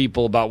tell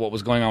people about what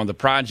was going on with the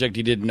project.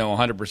 He didn't know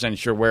 100%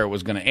 sure where it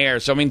was going to air.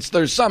 So, I mean,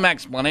 there's some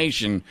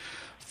explanation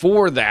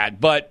for that,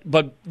 but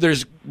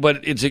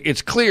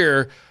it's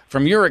clear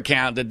from your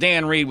account that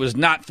Dan Reed was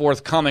not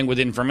forthcoming with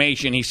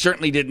information. He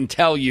certainly didn't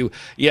tell you,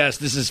 yes,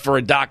 this is for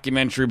a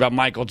documentary about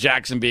Michael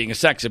Jackson being a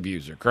sex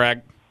abuser,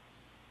 correct?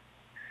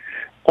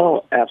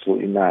 Oh,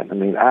 absolutely not. I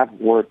mean, I've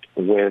worked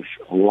with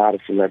a lot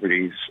of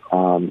celebrities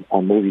on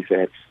movie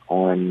sets,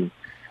 on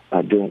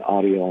doing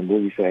audio on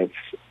movie sets,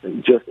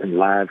 just in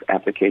live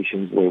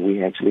applications where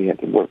we actually had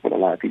to work with a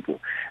lot of people.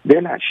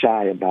 They're not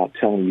shy about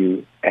telling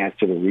you as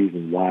to the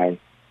reason why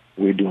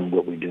we're doing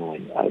what we're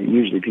doing.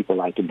 Usually people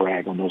like to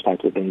brag on those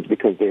types of things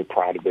because they're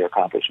proud of their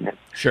accomplishment.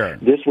 Sure.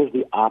 This was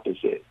the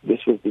opposite.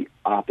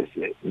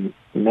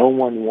 No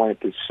one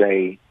wanted to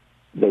say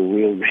the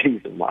real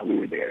reason why we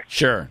were there.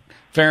 Sure.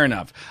 Fair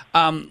enough.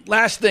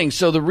 Last thing.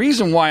 So the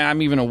reason why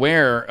I'm even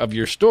aware of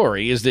your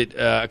story is that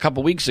a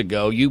couple weeks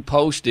ago you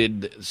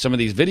posted some of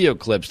these video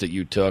clips that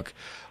you took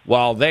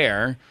while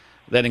there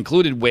that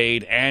included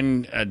Wade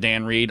and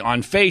Dan Reed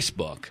on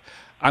Facebook.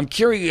 I'm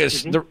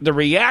curious, the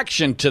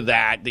reaction to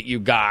that you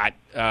got,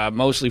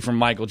 mostly from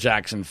Michael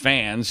Jackson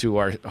fans who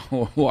are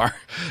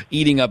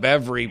eating up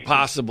every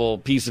possible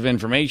piece of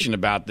information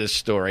about this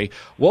story.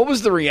 What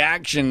was the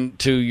reaction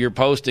to your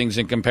postings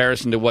in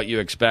comparison to what you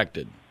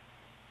expected?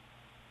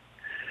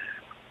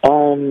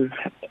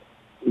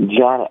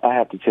 John, I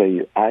have to tell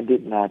you, I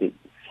did not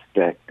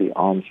expect the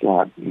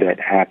onslaught that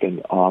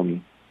happened.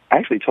 I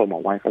actually told my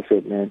wife, I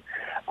said, man,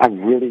 I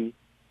really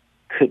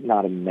could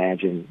not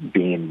imagine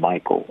being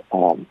Michael.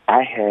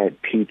 I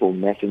had people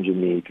messaging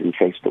me through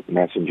Facebook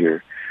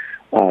Messenger,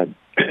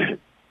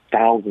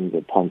 thousands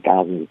upon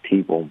thousands of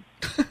people.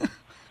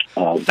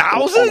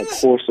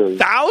 Thousands?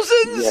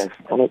 Thousands? Yes,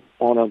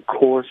 on a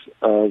course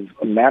of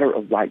a matter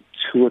of like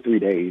 2 or 3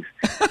 days.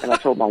 And I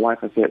told my wife,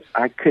 I said,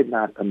 I could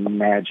not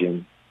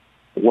imagine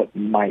what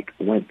Mike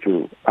went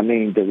through. I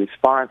mean, the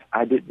response,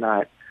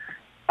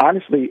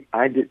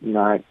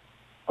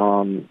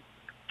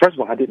 first of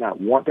all, I did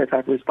not want that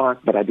type of response,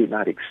 but I did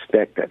not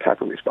expect that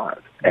type of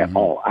response at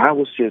all. I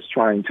was just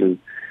trying to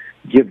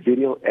give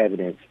video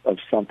evidence of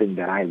something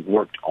that I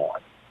worked on.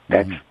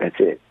 That's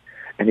it.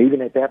 And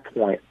even at that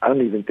point, I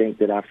don't even think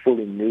that I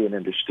fully knew and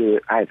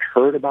understood. I had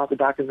heard about the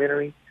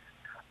documentary,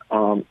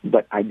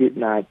 but I did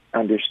not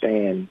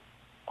understand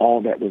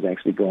all that was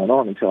actually going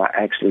on until I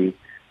actually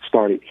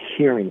started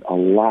hearing a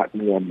lot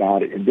more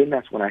about it. And then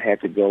that's when I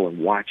had to go and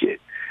watch it.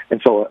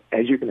 And so,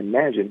 as you can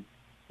imagine,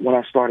 when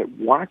I started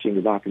watching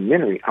the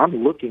documentary,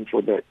 I'm looking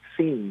for that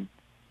scene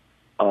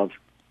of,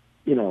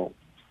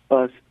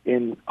 us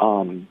in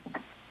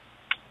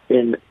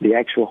the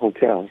actual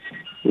hotel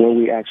where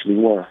we actually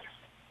were.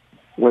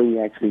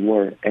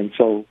 And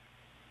so,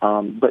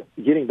 but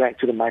getting back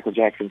to the Michael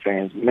Jackson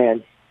fans,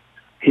 man,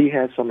 he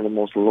has some of the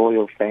most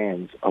loyal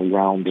fans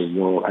around the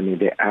world. I mean,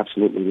 they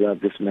absolutely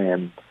love this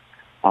man.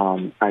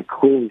 I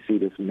clearly see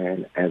this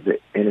man as an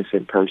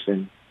innocent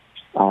person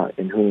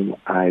in whom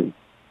I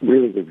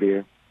really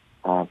revere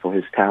for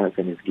his talents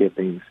and his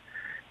giftings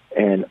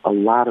and a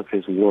lot of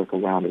his work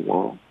around the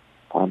world.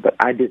 But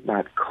I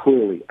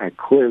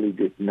clearly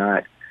did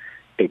not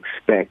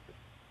expect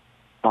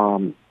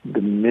the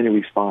many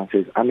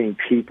responses. I mean,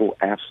 people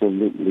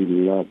absolutely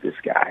love this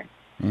guy.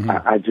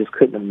 I just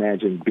couldn't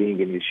imagine being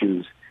in his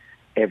shoes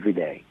every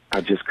day.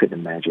 I just couldn't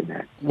imagine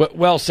that.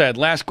 Well said.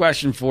 Last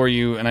question for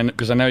you, and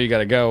because I know you got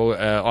to go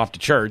off to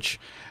church.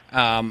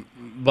 So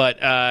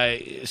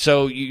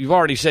you've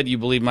already said you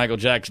believe Michael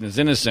Jackson is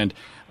innocent.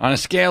 On a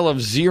scale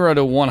of 0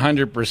 to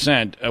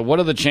 100%, what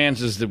are the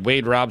chances that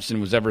Wade Robson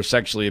was ever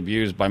sexually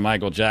abused by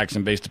Michael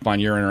Jackson based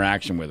upon your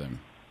interaction with him?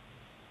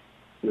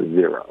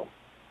 0.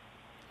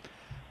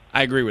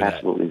 I agree with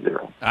Absolutely that.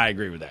 Absolutely 0. I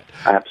agree with that.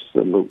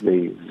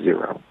 Absolutely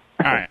 0.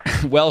 All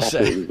right. Well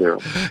said. 0.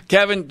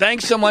 Kevin,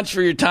 thanks so much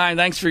for your time.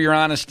 Thanks for your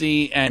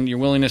honesty and your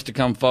willingness to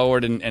come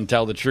forward and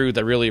tell the truth.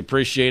 I really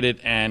appreciate it,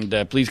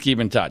 and please keep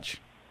in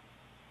touch.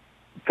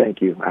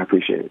 Thank you. I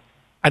appreciate it.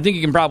 I think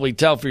you can probably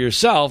tell for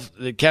yourself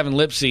that Kevin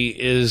Lipsey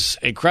is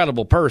a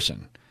credible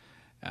person.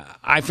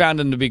 I found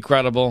him to be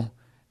credible,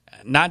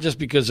 not just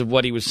because of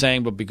what he was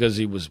saying, but because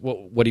he was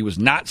what he was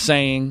not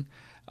saying.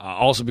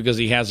 Also because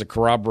he has a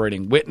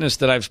corroborating witness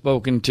that I've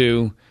spoken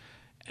to.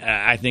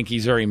 I think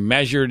he's very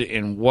measured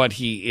in what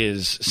he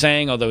is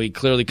saying, although he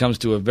clearly comes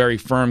to a very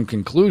firm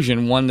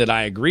conclusion, one that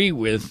I agree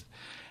with,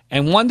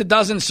 and one that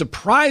doesn't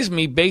surprise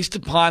me based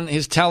upon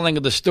his telling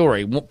of the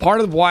story. Part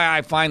of why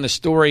I find the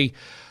story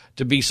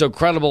to be so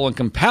credible and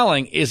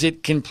compelling is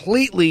it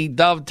completely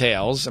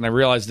dovetails, and I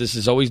realize this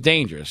is always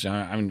dangerous.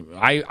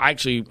 I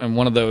actually am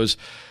one of those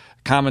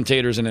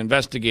commentators and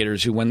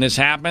investigators who, when this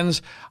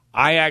happens,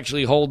 I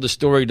actually hold the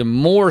story to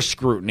more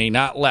scrutiny,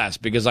 not less,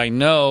 because I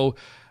know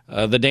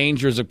the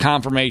dangers of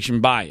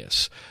confirmation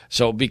bias.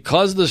 So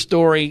because the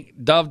story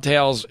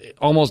dovetails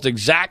almost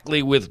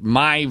exactly with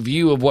my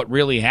view of what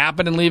really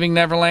happened in Leaving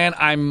Neverland,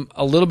 I'm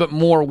a little bit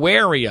more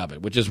wary of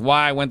it, which is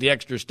why I went the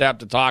extra step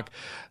to talk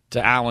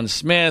to Alan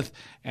Smith,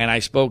 and I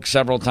spoke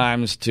several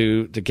times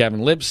to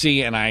Kevin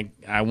Lipsey, and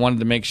I wanted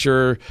to make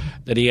sure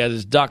that he had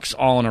his ducks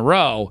all in a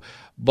row.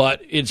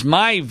 But it's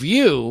my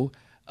view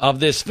of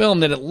this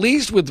film that at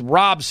least with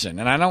Robson,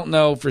 and I don't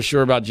know for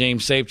sure about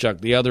James Safechuck,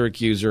 the other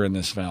accuser in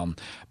this film,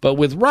 but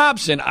with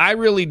Robson, I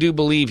really do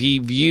believe he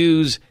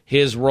views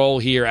his role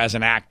here as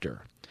an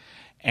actor,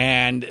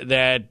 and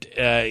that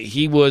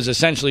he was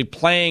essentially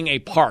playing a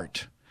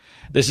part.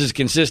 This is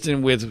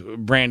consistent with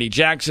Brandy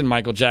Jackson,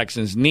 Michael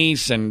Jackson's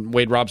niece, and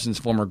Wade Robson's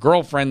former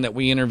girlfriend that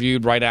we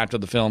interviewed right after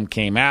the film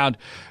came out,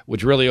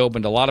 which really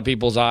opened a lot of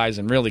people's eyes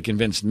and really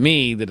convinced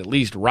me that at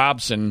least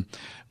Robson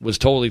was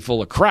totally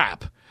full of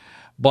crap.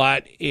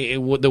 But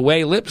the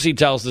way Lipsey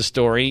tells the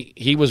story,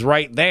 he was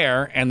right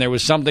there, and there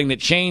was something that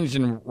changed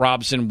in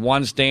Robson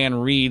once Dan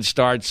Reed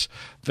starts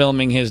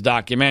filming his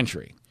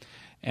documentary.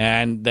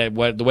 And that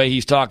the way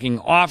he's talking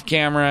off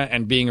camera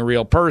and being a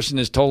real person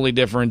is totally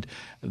different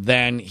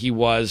than he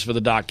was for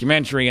the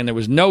documentary. And there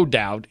was no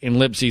doubt in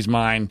Lipsey's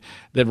mind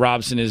that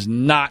Robson is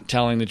not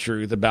telling the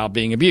truth about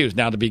being abused.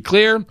 Now, to be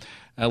clear,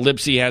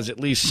 Lipsey has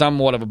at least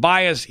somewhat of a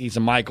bias. He's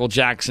a Michael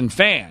Jackson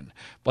fan.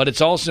 But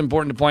it's also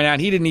important to point out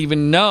he didn't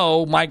even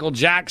know Michael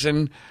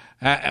Jackson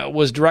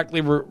was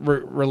directly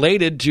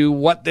related to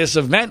what this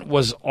event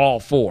was all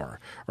for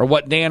or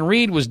what Dan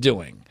Reed was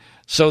doing.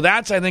 So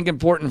that's, I think,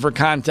 important for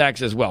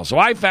context as well. So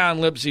I found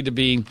Lipsey to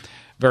be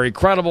very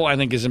credible. I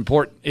think his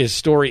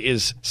story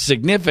is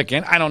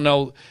significant. I don't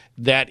know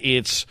that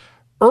it's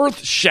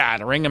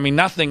earth-shattering. I mean,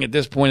 nothing at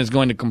this point is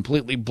going to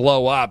completely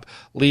blow up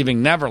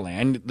Leaving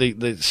Neverland.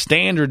 The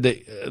standard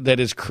that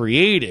is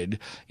created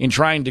in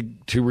trying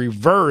to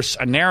reverse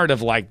a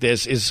narrative like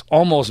this is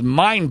almost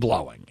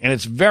mind-blowing, and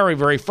it's very,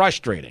 very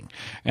frustrating.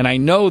 And I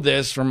know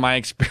this from my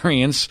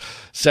experience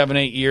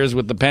 7-8 years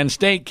with the Penn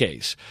State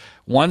case.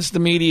 Once the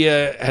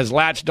media has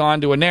latched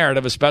on to a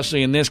narrative,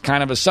 especially in this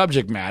kind of a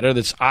subject matter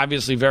that's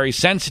obviously very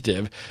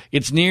sensitive,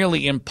 it's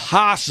nearly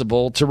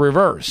impossible to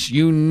reverse.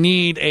 You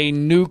need a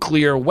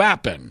nuclear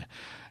weapon.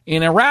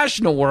 In a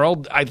rational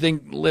world, I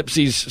think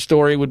Lipsey's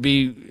story would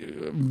be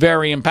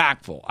very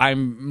impactful.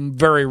 I'm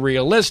very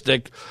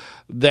realistic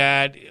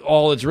that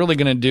all it's really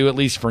going to do, at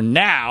least for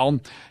now,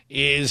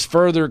 is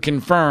further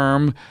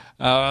confirm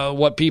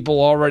what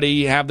people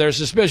already have their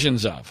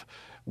suspicions of,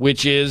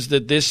 which is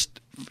that this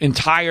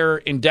entire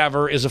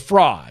endeavor is a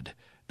fraud,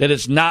 that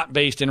it's not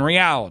based in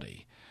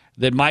reality,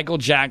 that Michael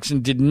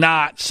Jackson did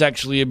not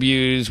sexually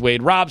abuse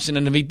Wade Robson.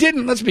 And if he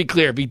didn't, let's be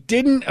clear, if he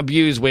didn't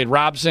abuse Wade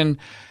Robson,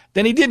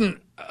 then he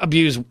didn't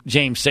abuse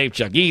James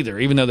Safechuck either,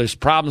 even though there's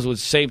problems with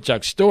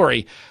Safechuck's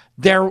story.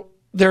 They're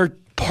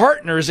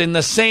partners in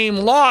the same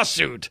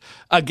lawsuit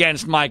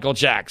against Michael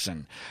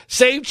Jackson.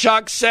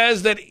 Safechuck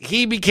says that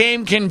he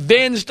became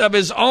convinced of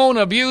his own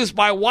abuse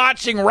by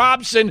watching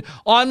Robson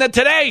on the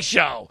Today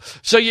Show.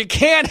 So you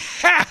can't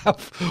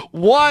have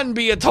one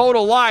be a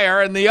total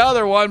liar and the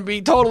other one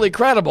be totally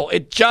credible.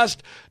 It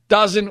just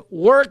doesn't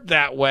work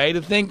that way.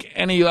 To think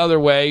any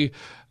other way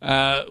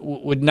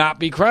would not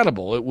be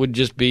credible. It would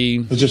just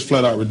be... It's just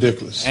flat out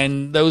ridiculous.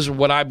 And those are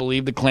what I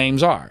believe the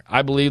claims are.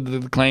 I believe that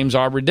the claims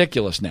are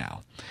ridiculous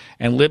now.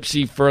 And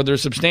Lipsey further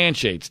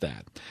substantiates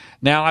that.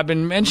 Now, I've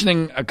been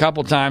mentioning a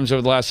couple times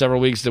over the last several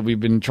weeks that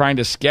we've been trying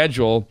to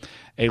schedule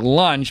a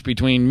lunch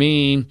between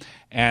me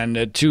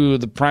and two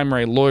of the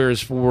primary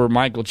lawyers for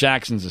Michael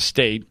Jackson's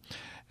estate.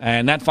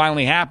 And that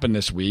finally happened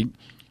this week.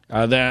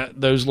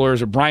 Those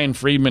lawyers are Brian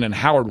Friedman and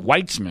Howard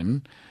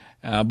Weitzman.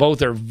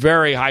 Both are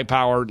very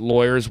high-powered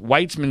lawyers.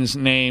 Weitzman's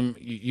name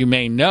you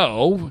may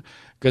know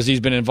because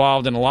he's been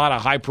involved in a lot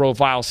of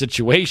high-profile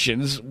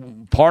situations.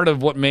 Part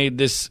of what made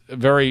this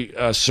very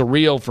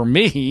surreal for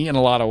me in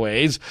a lot of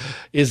ways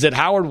is that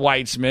Howard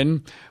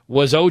Weitzman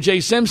was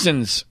O.J.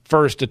 Simpson's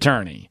first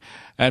attorney.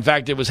 In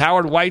fact, it was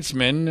Howard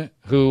Weitzman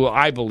who,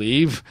 I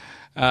believe,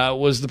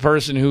 was the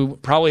person who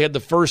probably had the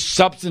first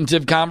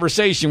substantive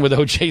conversation with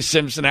O.J.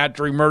 Simpson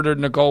after he murdered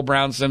Nicole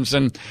Brown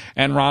Simpson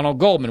and Ronald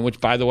Goldman, which,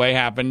 by the way,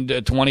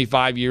 happened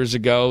 25 years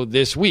ago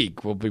this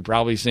week. We'll be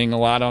probably seeing a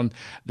lot on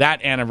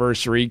that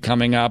anniversary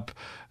coming up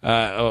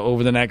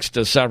over the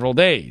next several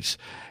days.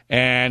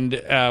 And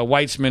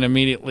Weitzman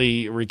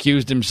immediately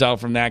recused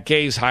himself from that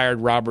case, hired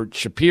Robert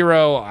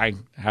Shapiro. I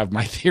have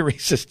my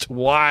theories as to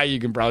why. You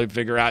can probably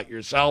figure out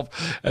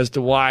yourself as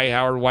to why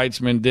Howard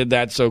Weitzman did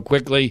that so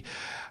quickly.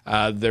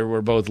 There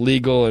were both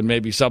legal and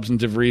maybe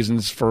substantive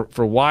reasons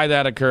for why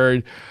that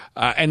occurred.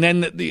 And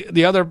then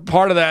the other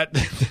part of that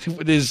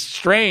that is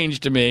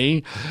strange to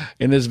me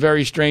in this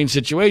very strange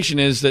situation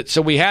is that,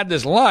 so we had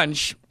this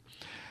lunch,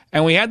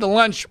 and we had the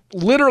lunch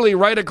literally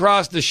right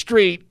across the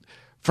street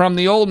from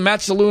the old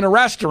Mezzaluna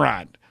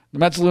restaurant. The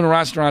Mezzaluna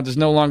restaurant does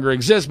no longer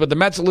exist, but the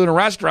Mezzaluna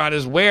restaurant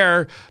is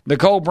where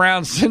Nicole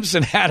Brown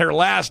Simpson had her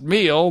last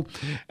meal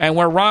and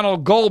where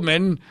Ronald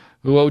Goldman,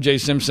 who O.J.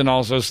 Simpson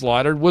also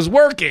slaughtered, was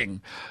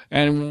working,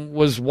 and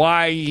was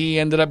why he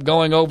ended up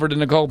going over to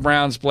Nicole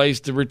Brown's place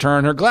to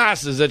return her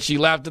glasses that she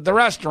left at the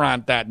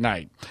restaurant that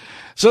night.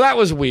 So that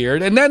was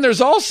weird. And then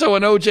there's also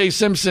an O.J.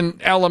 Simpson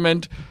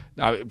element.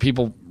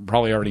 People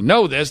probably already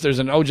know this. There's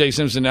an O.J.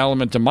 Simpson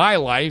element to my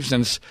life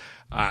since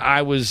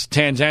I was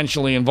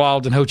tangentially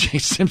involved in O.J.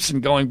 Simpson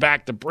going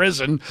back to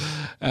prison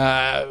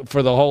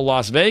for the whole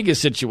Las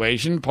Vegas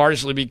situation,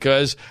 partially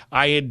because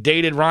I had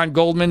dated Ron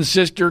Goldman's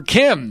sister,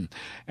 Kim,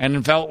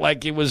 and felt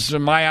like it was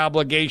my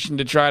obligation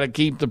to try to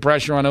keep the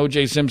pressure on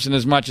O.J. Simpson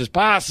as much as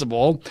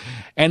possible.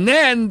 And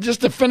then,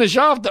 just to finish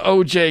off the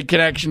O.J.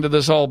 connection to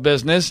this whole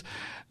business,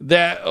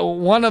 that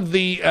one of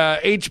the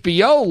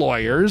HBO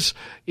lawyers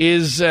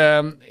is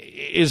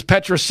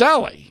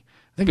Petroselli.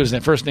 I think his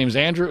first name's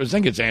Andrew. I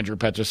think it's Andrew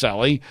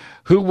Petroselli,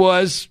 who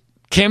was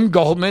Kim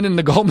Goldman and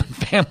the Goldman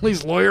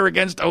family's lawyer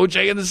against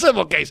O.J. in the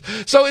civil case.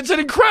 So it's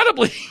an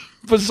incredibly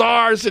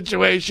bizarre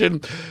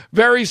situation,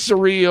 very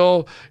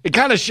surreal. It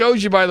kind of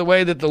shows you, by the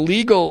way, that the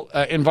legal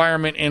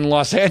environment in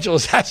Los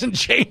Angeles hasn't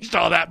changed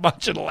all that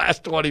much in the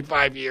last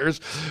 25 years.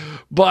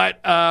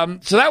 But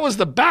so that was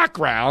the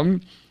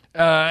background.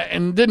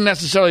 And didn't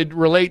necessarily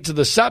relate to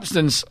the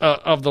substance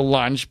of the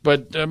lunch,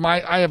 but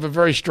I have a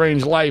very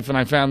strange life, and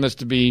I found this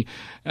to be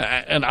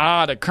an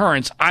odd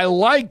occurrence. I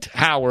liked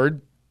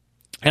Howard,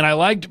 and I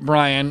liked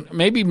Brian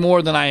maybe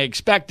more than I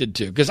expected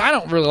to, because I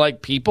don't really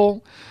like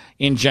people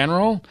in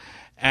general.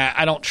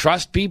 I don't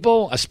trust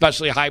people,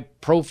 especially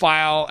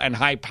high-profile and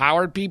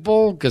high-powered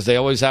people, because they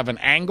always have an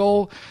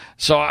angle.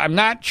 So I'm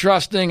not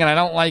trusting, and I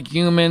don't like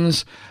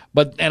humans.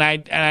 And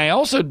I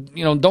also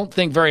don't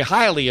think very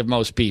highly of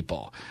most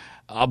people.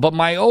 But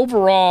my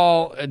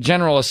overall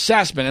general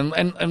assessment,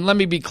 and let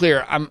me be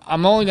clear,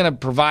 I'm only going to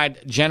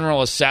provide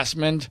general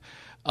assessment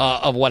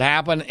of what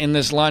happened in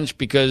this lunch,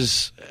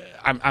 because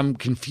I'm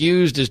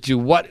confused as to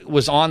what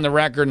was on the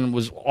record and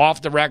was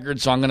off the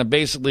record. So I'm going to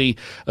basically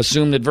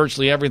assume that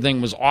virtually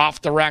everything was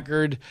off the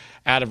record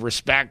out of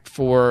respect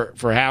for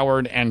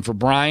Howard and for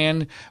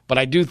Brian. But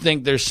I do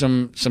think there's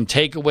some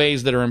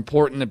takeaways that are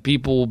important that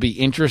people will be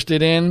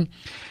interested in.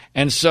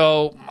 And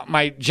so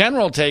my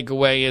general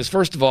takeaway is,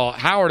 first of all,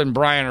 Howard and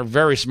Brian are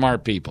very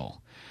smart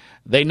people.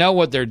 They know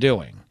what they're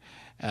doing.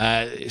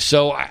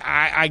 So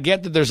I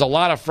get that there's a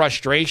lot of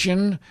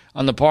frustration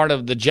on the part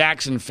of the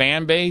Jackson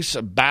fan base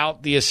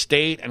about the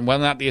estate and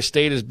whether or not the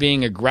estate is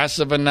being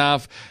aggressive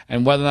enough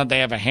and whether or not they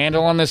have a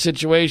handle on this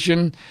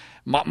situation.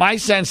 My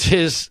sense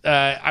is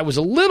I was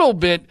a little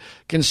bit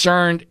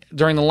concerned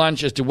during the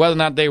lunch as to whether or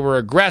not they were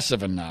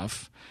aggressive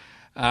enough.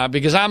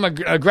 Because I'm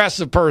an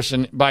aggressive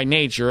person by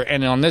nature,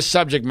 and on this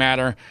subject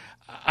matter,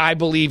 I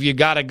believe you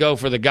got to go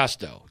for the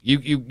gusto.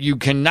 You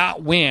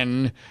cannot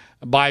win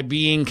by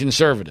being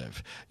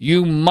conservative.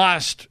 You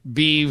must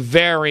be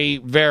very,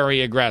 very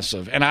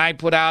aggressive. And I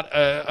put out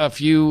a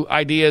few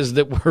ideas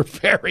that were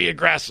very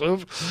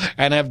aggressive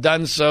and have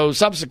done so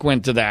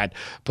subsequent to that.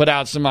 Put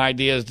out some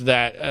ideas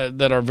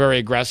that are very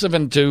aggressive.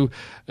 And to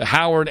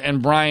Howard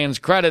and Brian's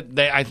credit,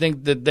 I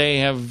think that they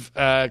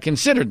have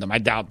considered them. I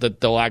doubt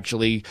that they'll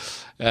actually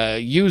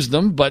use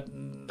them, but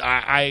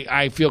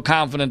I feel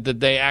confident that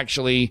they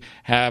actually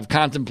have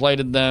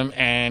contemplated them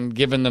and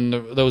given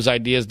them those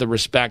ideas the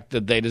respect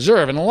that they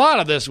deserve. And a lot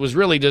of this was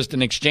really just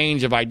an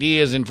exchange of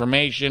ideas,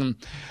 information,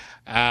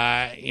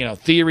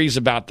 theories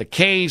about the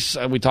case.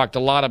 We talked a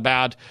lot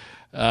about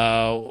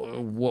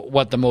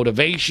what the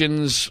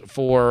motivations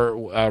for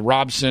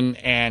Robson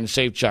and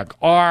Safechuck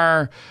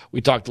are. We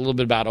talked a little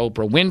bit about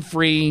Oprah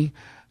Winfrey,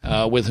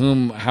 with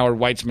whom Howard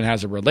Weitzman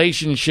has a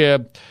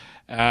relationship.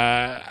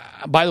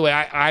 By the way,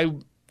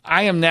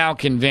 I am now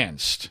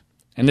convinced,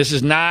 and this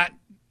is not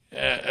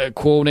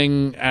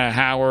quoting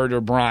Howard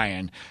or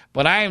Brian,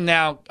 but I am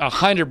now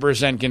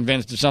 100%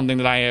 convinced of something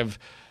that I have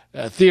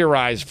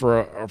theorized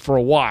for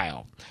a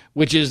while,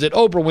 which is that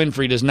Oprah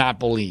Winfrey does not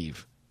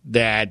believe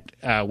that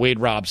Wade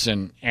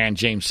Robson and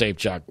James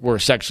Safechuck were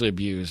sexually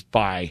abused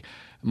by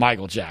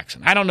Michael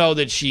Jackson. I don't know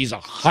that she's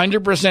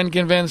 100%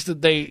 convinced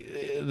that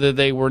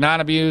they were not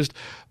abused,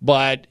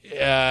 but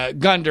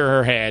gun to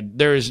her head,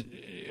 there is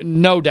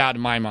no doubt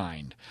in my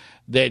mind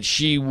that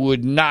she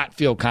would not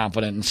feel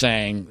confident in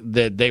saying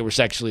that they were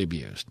sexually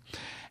abused.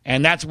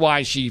 And that's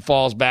why she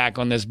falls back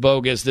on this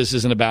bogus, this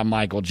isn't about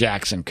Michael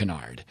Jackson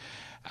canard.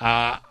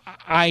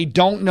 I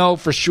don't know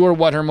for sure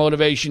what her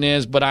motivation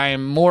is, but I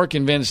am more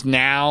convinced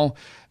now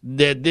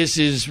that this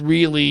is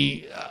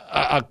really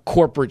a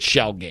corporate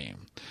shell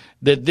game.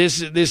 That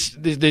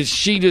this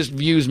she just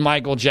views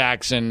Michael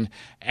Jackson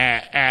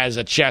as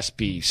a chess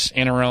piece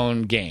in her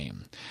own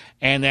game.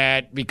 And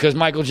that because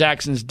Michael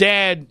Jackson's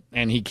dead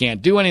and he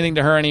can't do anything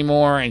to her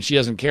anymore and she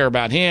doesn't care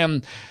about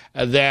him,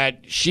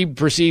 that she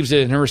perceives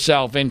it in her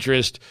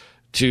self-interest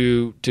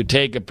to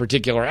take a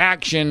particular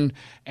action,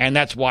 and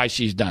that's why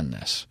she's done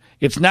this.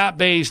 It's not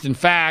based in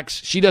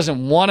facts. She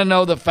doesn't want to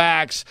know the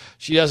facts.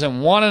 She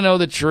doesn't want to know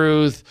the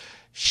truth.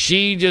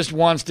 She just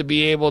wants to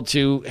be able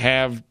to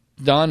have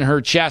done her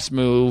chess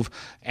move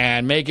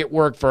and make it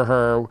work for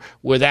her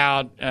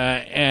without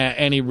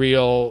any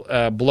real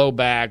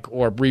blowback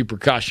or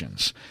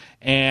repercussions.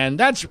 And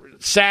that's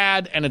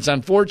sad and it's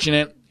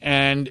unfortunate,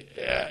 and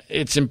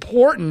it's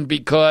important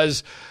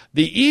because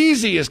the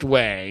easiest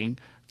way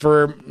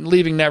for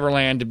Leaving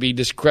Neverland to be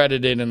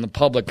discredited in the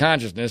public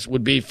consciousness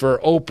would be for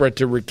Oprah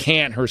to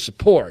recant her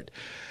support.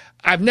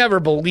 I've never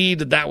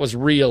believed that was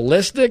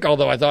realistic,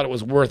 although I thought it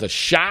was worth a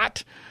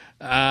shot.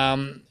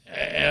 And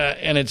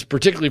it's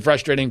particularly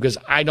frustrating because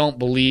I don't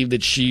believe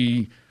that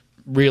she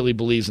really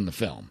believes in the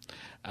film.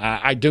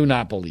 I do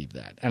not believe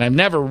that. And I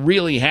never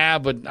really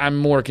have, but I'm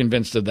more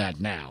convinced of that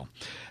now.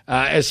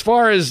 As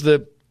far as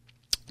the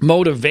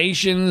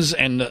motivations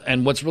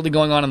and what's really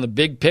going on in the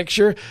big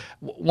picture,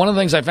 one of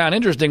the things I found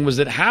interesting was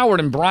that Howard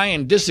and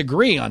Brian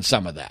disagree on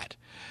some of that,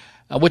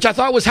 which I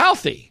thought was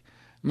healthy.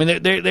 I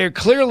mean, they're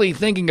clearly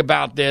thinking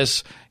about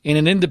this in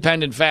an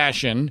independent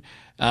fashion.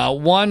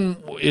 One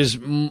is,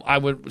 I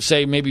would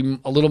say, maybe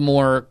a little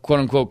more "quote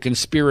unquote"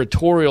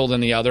 conspiratorial than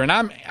the other, and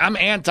I'm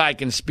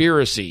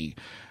anti-conspiracy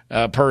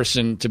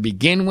person to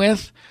begin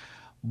with,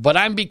 but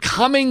I'm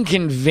becoming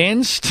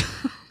convinced.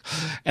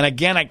 And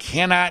again, I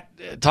cannot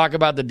talk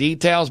about the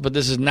details, but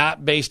this is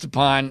not based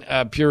upon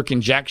pure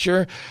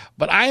conjecture.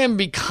 But I am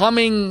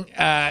becoming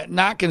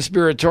not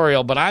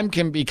conspiratorial, but I'm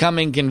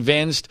becoming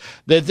convinced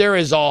that there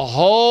is a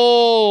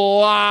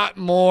whole lot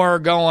more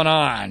going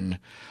on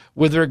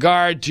with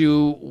regard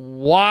to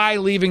why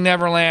Leaving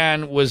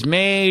Neverland was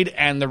made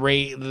and the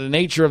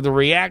nature of the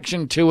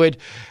reaction to it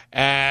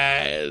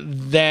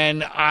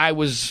than I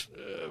was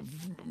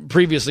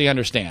previously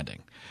understanding.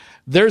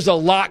 There's a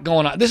lot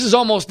going on. This is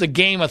almost the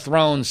Game of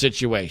Thrones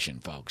situation,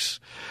 folks.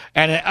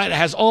 And it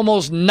has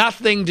almost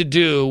nothing to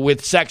do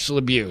with sexual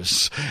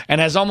abuse, and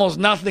has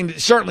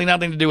certainly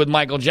nothing to do with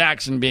Michael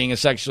Jackson being a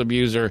sexual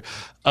abuser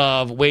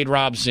of Wade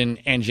Robson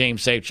and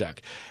James Safechuck.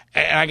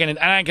 And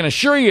I can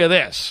assure you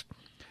this,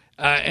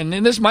 and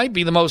this might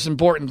be the most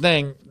important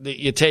thing that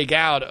you take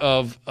out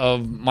of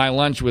my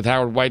lunch with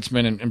Howard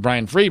Weitzman and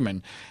Brian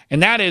Friedman,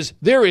 and that is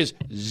there is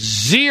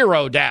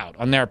zero doubt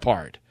on their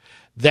part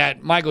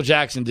that Michael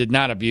Jackson did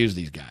not abuse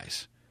these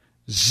guys.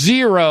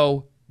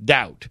 Zero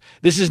doubt.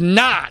 This is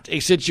not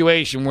a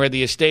situation where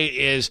the estate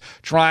is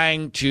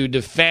trying to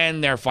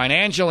defend their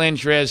financial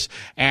interests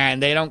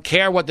and they don't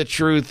care what the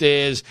truth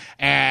is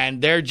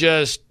and they're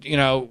just,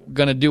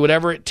 going to do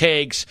whatever it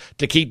takes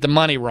to keep the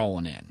money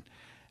rolling in.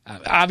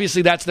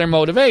 Obviously, that's their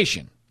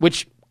motivation,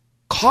 which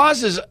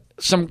causes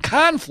some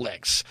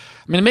conflicts.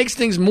 I mean, it makes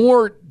things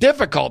more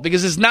difficult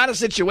because it's not a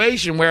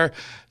situation where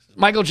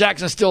Michael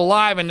Jackson's still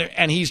alive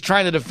and he's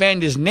trying to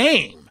defend his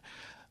name.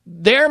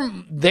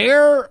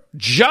 Their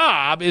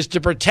job is to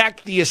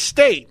protect the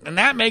estate, and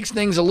that makes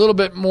things a little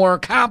bit more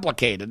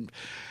complicated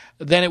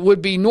than it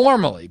would be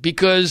normally,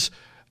 because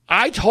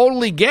I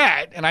totally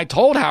get, and I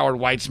told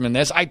Howard Weitzman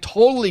this, I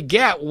totally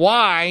get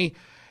why,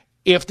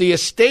 if the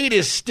estate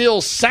is still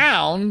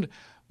sound,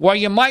 well,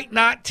 you might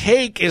not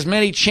take as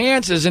many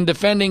chances in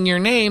defending your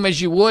name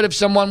as you would if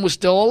someone was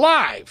still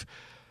alive.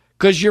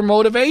 Because your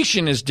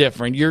motivation is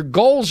different. Your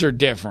goals are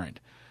different.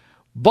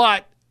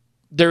 But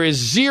there is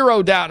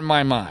zero doubt in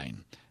my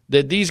mind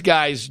that these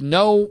guys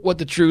know what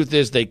the truth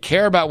is. They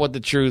care about what the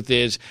truth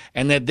is.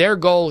 And that their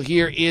goal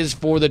here is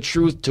for the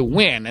truth to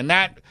win. And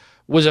that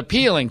was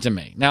appealing to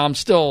me. Now, I'm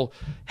still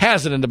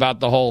hesitant about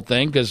the whole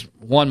thing because,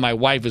 one, my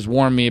wife has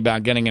warned me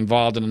about getting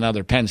involved in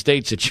another Penn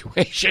State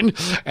situation,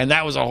 and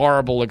that was a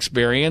horrible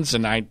experience,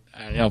 and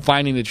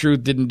finding the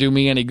truth didn't do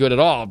me any good at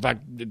all. In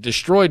fact, it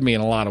destroyed me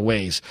in a lot of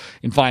ways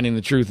in finding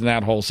the truth in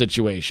that whole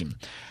situation.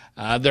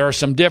 There are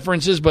some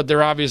differences, but there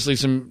are obviously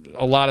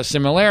a lot of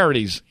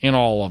similarities in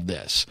all of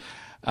this.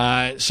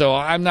 So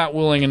I'm not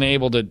willing and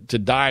able to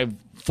dive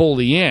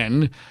fully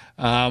in,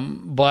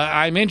 but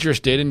I'm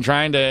interested in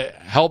trying to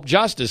help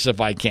justice if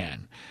I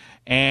can.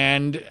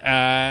 And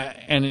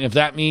if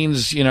that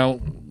means,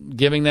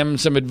 giving them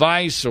some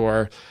advice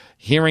or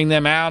hearing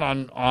them out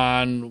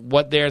on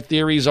what their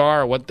theories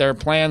are or what their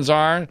plans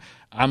are,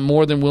 I'm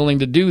more than willing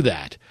to do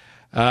that.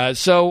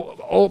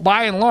 So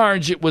by and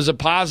large, it was a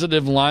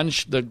positive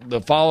lunch.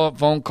 The follow-up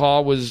phone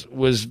call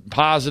was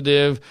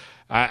positive.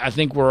 I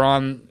think we're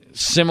on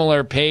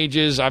similar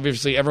pages.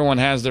 Obviously, everyone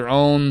has their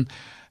own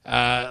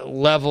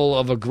level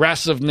of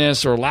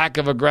aggressiveness or lack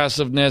of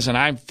aggressiveness, and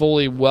I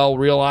fully well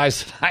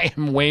realize that I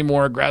am way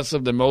more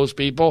aggressive than most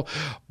people.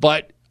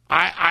 But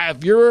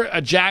if you're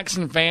a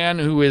Jackson fan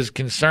who is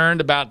concerned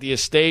about the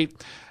estate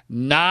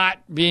not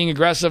being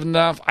aggressive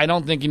enough, I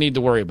don't think you need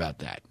to worry about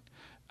that.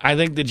 I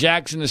think the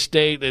Jackson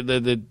estate, at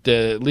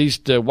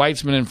least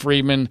Weitzman and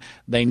Friedman,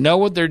 they know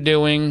what they're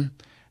doing.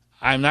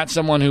 I'm not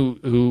someone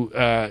who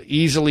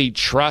easily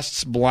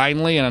trusts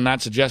blindly, and I'm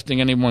not suggesting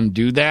anyone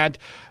do that.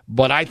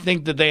 But I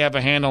think that they have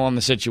a handle on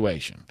the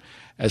situation.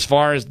 As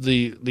far as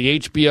the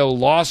HBO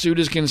lawsuit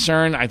is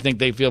concerned, I think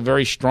they feel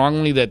very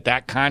strongly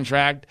that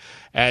contract,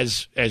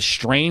 as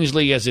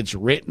strangely as it's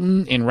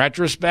written in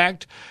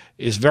retrospect,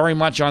 is very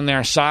much on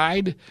their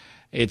side.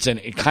 It's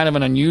kind of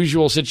an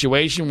unusual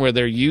situation where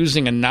they're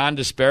using a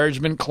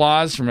non-disparagement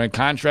clause from a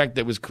contract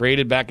that was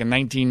created back in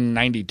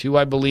 1992,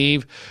 I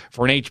believe,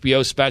 for an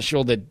HBO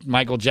special that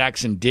Michael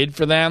Jackson did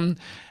for them,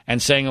 and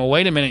saying, oh,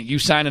 wait a minute, you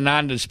signed a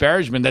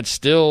non-disparagement that's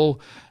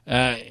still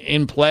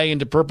in play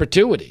into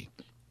perpetuity.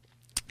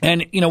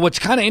 And, what's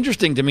kind of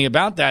interesting to me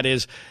about that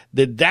is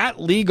that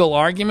legal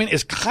argument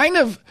is kind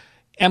of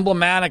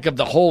emblematic of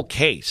the whole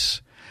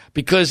case.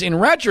 Because in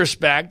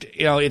retrospect,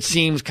 it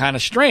seems kind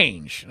of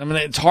strange. I mean,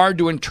 it's hard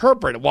to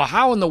interpret. Well,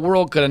 how in the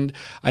world could a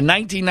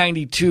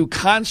 1992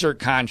 concert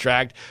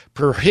contract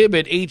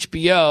prohibit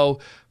HBO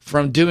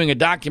from doing a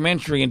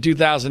documentary in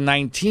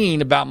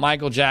 2019 about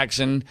Michael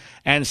Jackson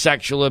and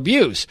sexual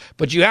abuse?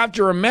 But you have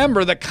to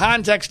remember the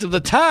context of the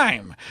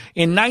time.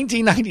 In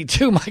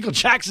 1992, Michael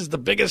Jackson's the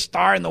biggest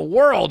star in the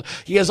world.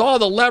 He has all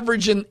the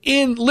leverage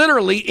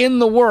literally in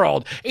the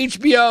world.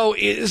 HBO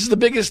is the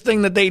biggest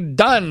thing that they've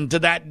done to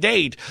that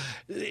date.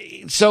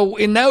 So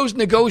in those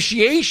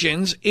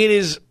negotiations, it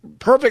is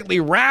perfectly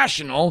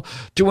rational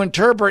to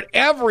interpret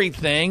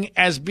everything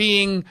as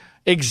being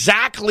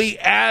exactly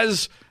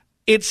as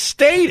it's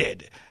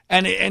stated,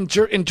 and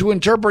to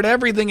interpret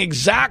everything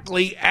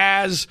exactly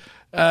as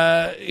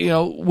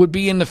would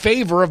be in the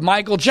favor of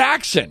Michael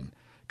Jackson,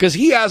 because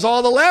he has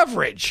all the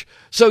leverage.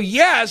 So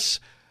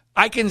yes,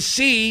 I can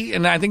see,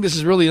 and I think this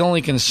is really the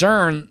only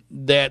concern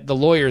that the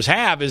lawyers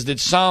have, is that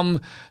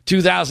some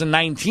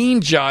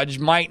 2019 judge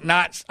might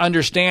not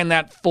understand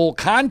that full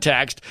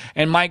context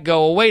and might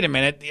go, oh, wait a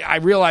minute, I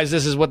realize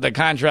this is what the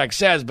contract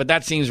says, but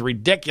that seems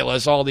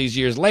ridiculous all these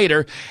years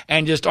later,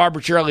 and just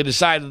arbitrarily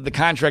decide that the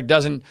contract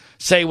doesn't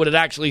say what it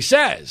actually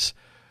says.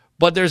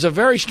 But there's a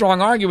very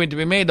strong argument to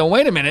be made. No,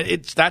 wait a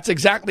minute. That's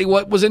exactly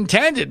what was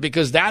intended,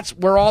 because that's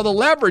where all the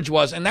leverage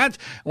was. And that's,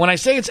 when I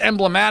say it's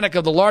emblematic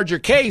of the larger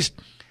case,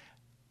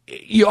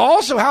 you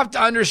also have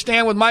to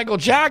understand with Michael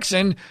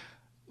Jackson,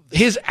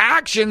 his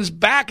actions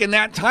back in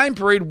that time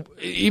period,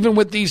 even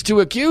with these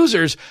two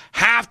accusers,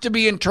 have to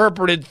be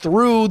interpreted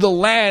through the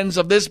lens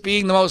of this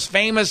being the most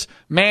famous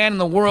man in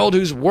the world,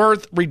 who's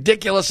worth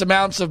ridiculous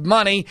amounts of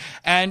money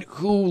and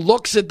who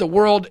looks at the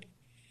world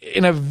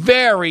in a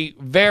very,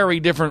 very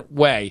different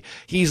way.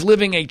 He's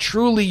living a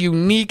truly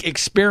unique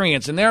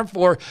experience, and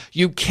therefore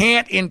you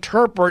can't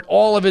interpret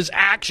all of his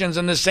actions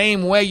in the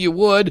same way you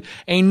would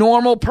a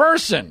normal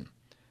person.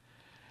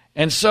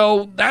 And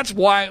so that's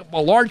why,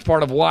 a large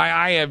part of why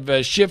I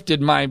have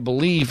shifted my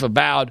belief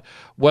about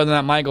whether or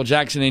not Michael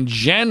Jackson in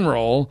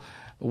general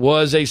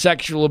was a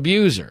sexual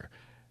abuser.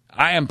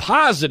 I am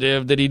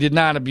positive that he did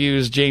not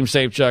abuse James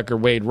Safechuck or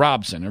Wade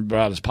Robson,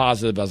 about as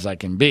positive as I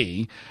can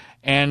be.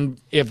 And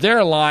if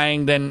they're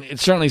lying, then it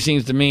certainly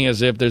seems to me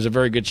as if there's a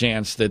very good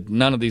chance that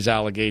none of these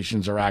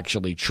allegations are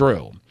actually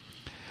true.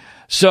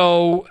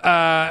 So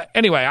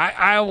anyway,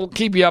 I will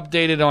keep you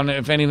updated on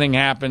if anything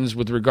happens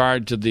with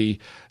regard to the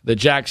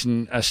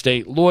Jackson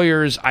estate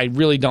lawyers. I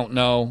really don't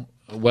know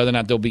whether or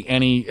not there'll be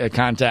any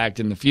contact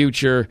in the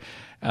future.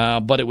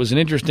 But it was an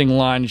interesting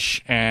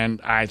lunch,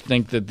 and I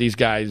think that these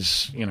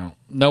guys,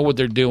 know what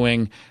they're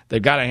doing.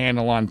 They've got a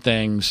handle on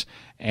things,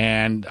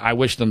 and I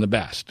wish them the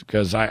best,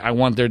 because I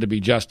want there to be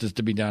justice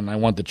to be done. I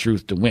want the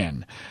truth to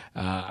win.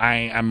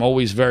 I'm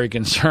always very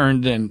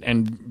concerned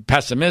and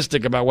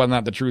pessimistic about whether or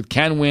not the truth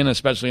can win,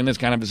 especially in this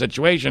kind of a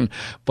situation.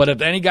 But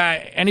if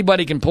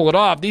anybody can pull it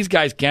off, these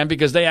guys can,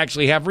 because they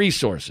actually have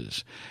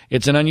resources.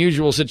 It's an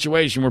unusual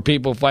situation where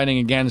people fighting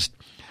against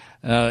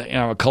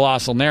a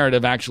colossal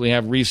narrative actually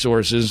have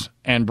resources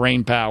and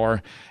brain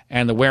power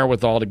and the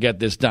wherewithal to get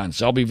this done.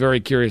 So I'll be very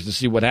curious to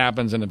see what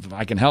happens, and if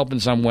I can help in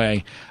some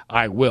way,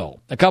 I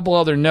will. A couple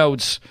other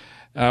notes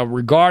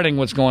regarding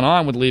what's going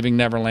on with Leaving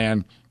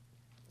Neverland.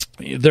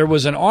 There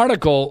was an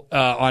article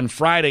on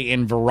Friday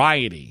in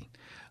Variety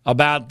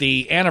about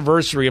the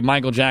anniversary of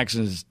Michael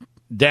Jackson's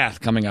death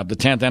coming up, the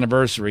 10th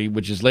anniversary,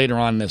 which is later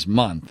on this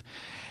month,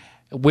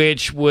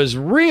 which was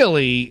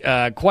really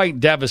quite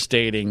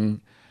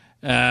devastating,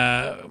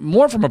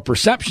 more from a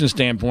perception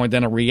standpoint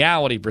than a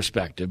reality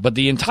perspective. But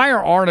the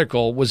entire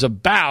article was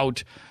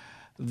about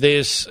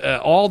this,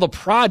 all the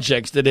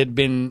projects that had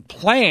been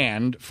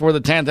planned for the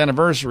 10th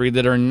anniversary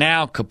that are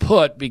now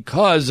kaput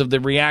because of the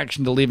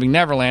reaction to Leaving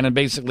Neverland, and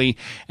basically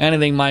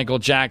anything Michael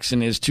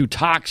Jackson is too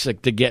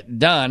toxic to get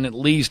done, at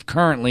least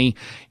currently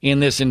in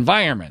this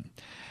environment.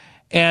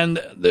 And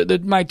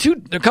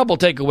a couple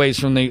takeaways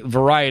from the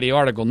Variety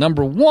article.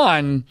 Number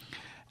one,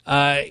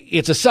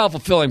 it's a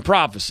self-fulfilling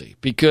prophecy,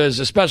 because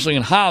especially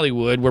in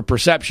Hollywood, where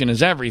perception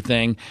is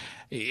everything,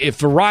 if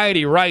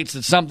Variety writes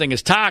that something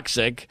is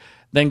toxic,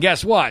 then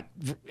guess what?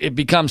 It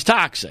becomes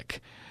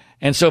toxic.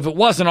 And so if it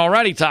wasn't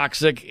already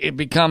toxic, it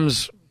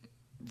becomes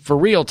for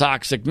real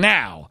toxic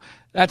now.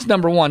 That's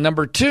number one.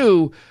 Number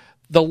two,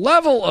 the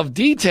level of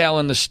detail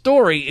in the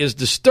story is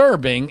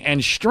disturbing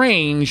and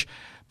strange,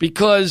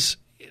 because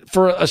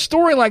for a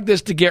story like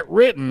this to get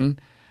written,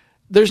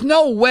 there's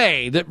no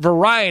way that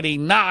Variety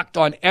knocked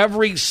on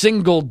every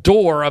single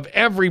door of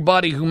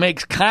everybody who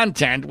makes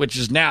content, which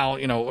is now,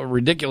 a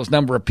ridiculous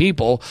number of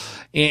people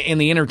in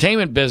the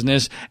entertainment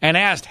business, and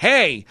asked,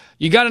 hey,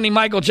 you got any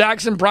Michael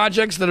Jackson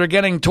projects that are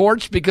getting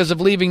torched because of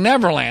Leaving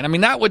Neverland? I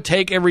mean, that would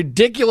take a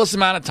ridiculous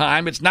amount of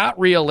time. It's not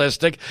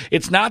realistic.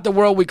 It's not the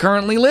world we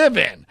currently live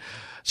in.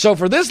 So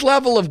for this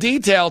level of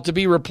detail to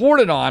be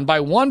reported on by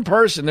one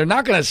person, they're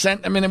not going to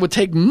send, it would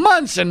take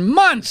months and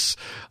months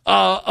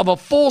of a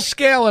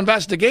full-scale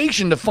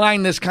investigation to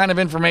find this kind of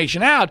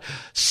information out.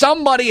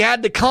 Somebody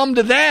had to come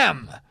to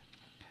them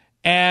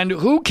And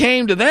who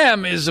came to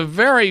them is a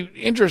very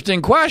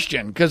interesting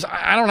question, because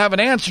I don't have an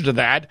answer to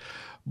that.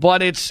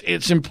 But it's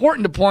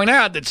important to point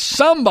out that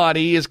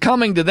somebody is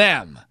coming to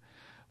them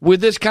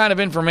with this kind of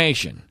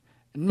information.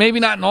 Maybe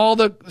not in all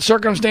the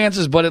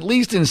circumstances, but at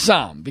least in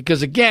some.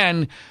 Because,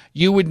 again,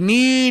 you would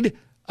need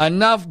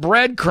enough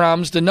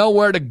breadcrumbs to know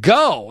where to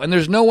go. And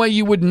there's no way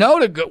you would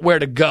know where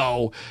to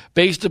go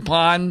based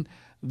upon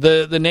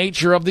the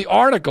nature of the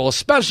article,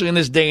 especially in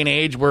this day and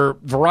age where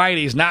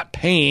Variety is not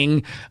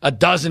paying a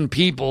dozen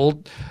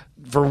people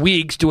for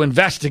weeks to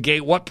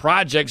investigate what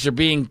projects are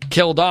being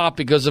killed off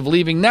because of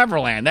Leaving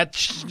Neverland.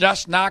 That's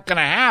just not going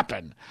to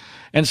happen.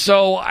 And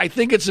so I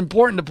think it's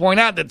important to point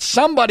out that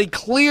somebody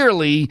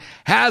clearly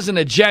has an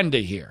agenda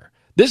here.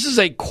 This is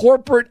a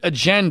corporate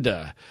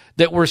agenda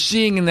that we're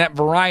seeing in that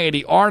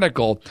Variety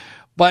article.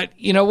 But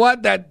you know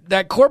what?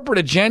 That corporate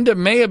agenda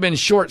may have been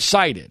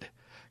short-sighted.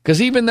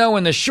 Because even though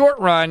in the short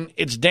run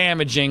it's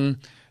damaging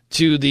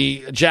to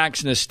the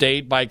Jackson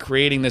estate by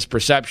creating this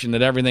perception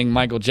that everything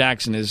Michael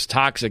Jackson is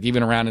toxic,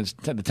 even around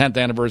the 10th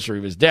anniversary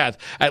of his death,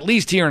 at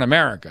least here in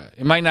America.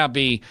 It might not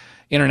be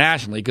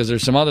internationally, because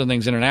there's some other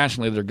things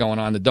internationally that are going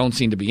on that don't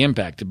seem to be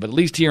impacted. But at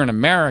least here in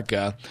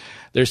America,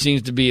 there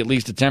seems to be at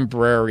least a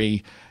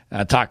temporary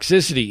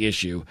toxicity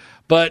issue.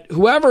 But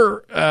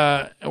whoever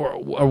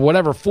or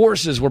whatever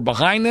forces were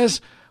behind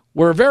this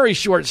were very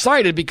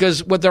short-sighted,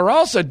 because what they're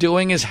also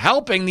doing is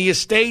helping the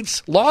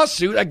estate's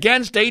lawsuit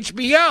against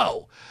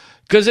HBO.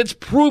 Because it's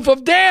proof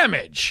of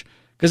damage.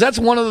 Because that's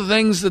one of the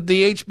things that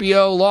the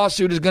HBO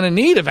lawsuit is going to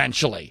need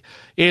eventually,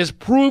 is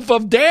proof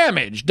of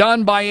damage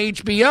done by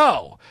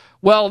HBO.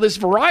 Well, this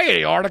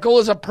Variety article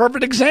is a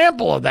perfect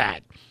example of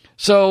that.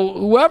 So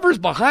whoever's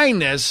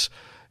behind this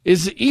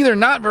is either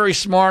not very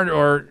smart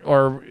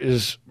or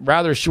is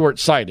rather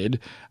short-sighted.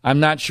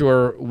 I'm not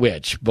sure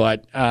which,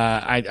 but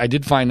I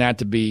did find that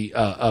to be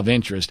of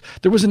interest.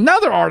 There was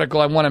another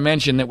article I want to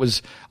mention that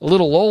was a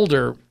little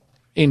older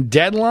in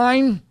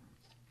Deadline.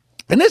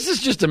 And this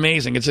is just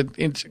amazing. It's a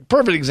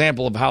perfect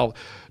example of how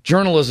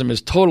journalism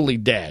is totally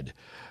dead.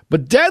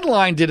 But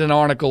Deadline did an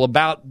article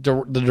about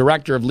the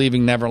director of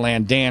Leaving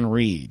Neverland, Dan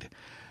Reed,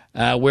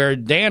 where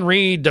Dan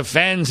Reed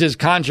defends his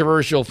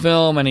controversial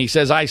film, and he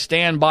says, "I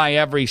stand by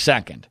every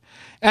second."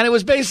 And it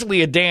was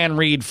basically a Dan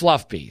Reed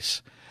fluff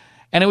piece.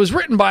 And it was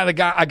written by a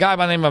guy by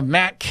the name of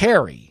Matt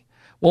Carey.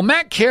 Well,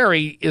 Matt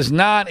Carey is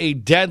not a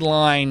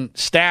Deadline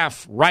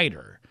staff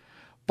writer.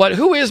 But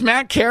who is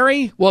Matt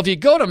Carey? Well, if you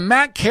go to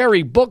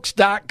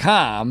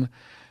mattcarybooks.com,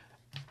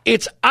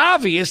 it's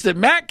obvious that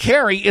Matt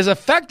Carey is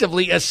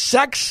effectively a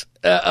sex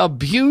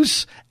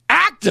abuse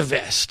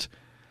activist.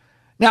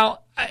 Now,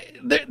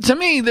 to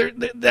me,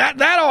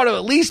 that ought to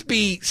at least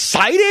be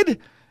cited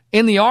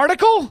in the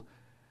article.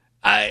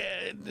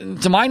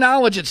 To my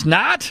knowledge, it's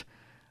not.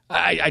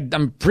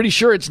 I'm pretty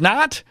sure it's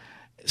not.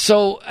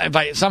 So if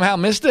I somehow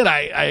missed it,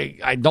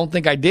 I don't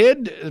think I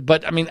did.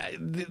 But, I mean,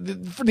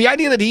 the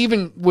idea that he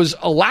even was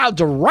allowed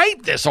to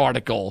write this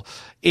article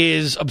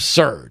is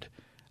absurd.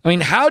 I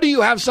mean, how do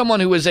you have someone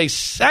who is a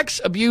sex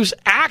abuse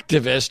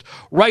activist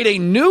write a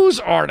news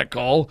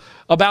article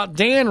about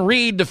Dan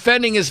Reed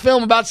defending his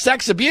film about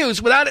sex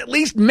abuse without at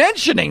least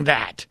mentioning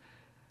that?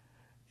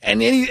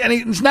 And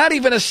he's not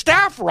even a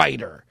staff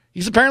writer.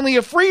 He's apparently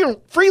a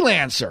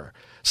freelancer.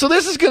 So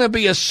this is going to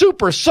be a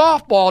super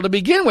softball to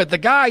begin with. The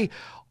guy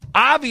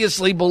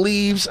obviously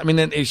believes, I mean,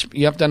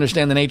 you have to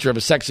understand the nature of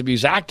a sex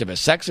abuse activist.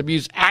 Sex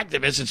abuse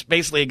activists, it's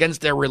basically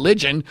against their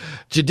religion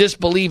to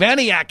disbelieve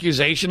any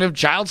accusation of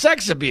child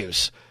sex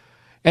abuse.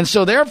 And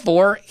so,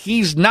 therefore,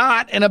 he's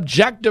not an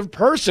objective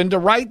person to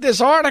write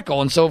this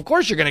article. And so, of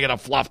course, you're going to get a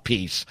fluff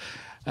piece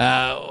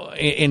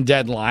in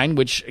Deadline,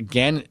 which,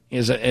 again,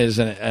 is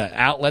an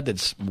outlet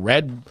that's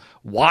read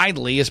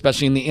widely,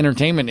 especially in the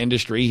entertainment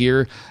industry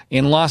here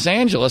in Los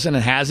Angeles, and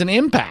it has an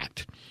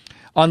impact.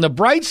 On the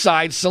bright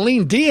side,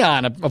 Celine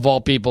Dion, of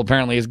all people,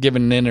 apparently has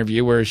given an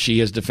interview where she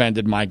has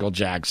defended Michael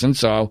Jackson.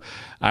 So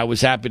I was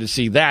happy to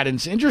see that. And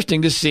it's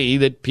interesting to see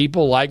that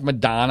people like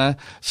Madonna,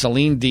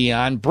 Celine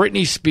Dion,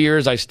 Britney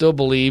Spears, I still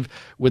believe,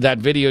 with that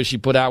video she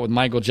put out with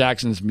Michael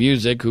Jackson's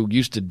music, who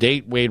used to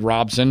date Wade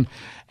Robson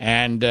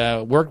and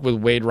worked with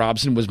Wade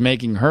Robson, was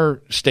making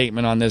her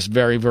statement on this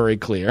very, very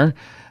clear.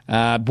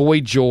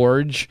 Boy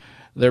George.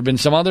 There have been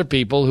some other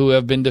people who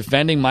have been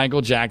defending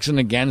Michael Jackson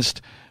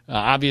against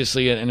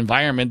obviously an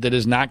environment that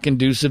is not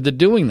conducive to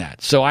doing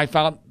that. So I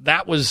found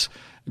that was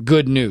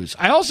good news.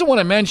 I also want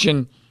to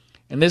mention,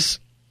 and this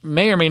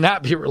may or may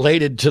not be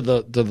related to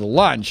the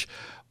lunch,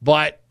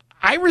 but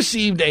I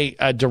received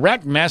a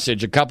direct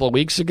message a couple of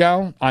weeks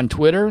ago on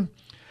Twitter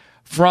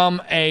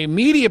from a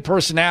media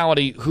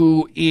personality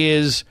who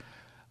is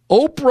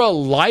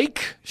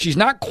Oprah-like. She's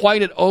not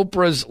quite at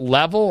Oprah's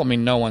level. I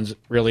mean, no one's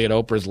really at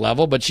Oprah's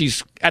level, but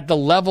she's at the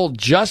level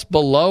just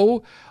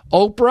below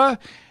Oprah.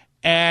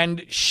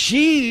 And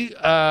she,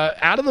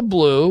 out of the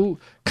blue,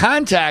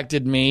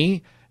 contacted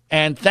me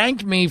and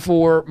thanked me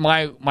for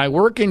my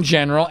work in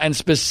general, and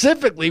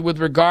specifically with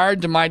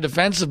regard to my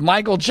defense of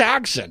Michael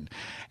Jackson.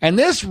 And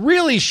this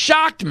really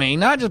shocked me,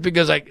 not just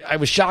because I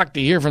was shocked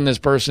to hear from this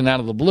person out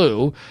of the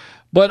blue,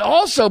 but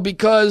also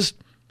because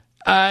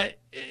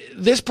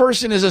this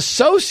person is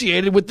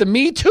associated with the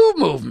Me Too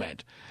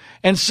movement.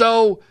 And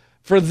so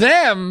for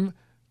them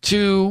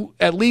to,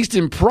 at least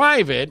in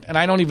private, and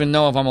I don't even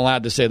know if I'm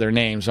allowed to say their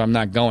name, so I'm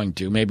not going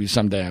to. Maybe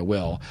someday I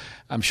will.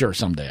 I'm sure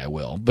someday I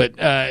will, but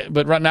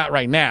not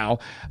right now.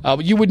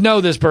 You would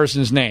know this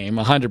person's name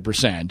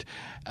 100%.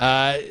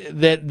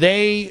 That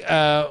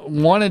they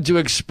wanted to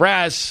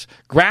express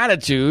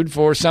gratitude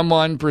for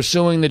someone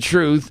pursuing the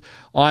truth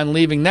on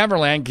Leaving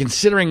Neverland,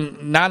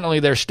 considering not only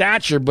their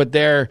stature but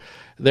their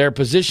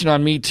position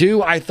on Me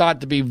Too, I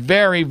thought to be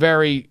very,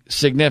 very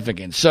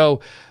significant. So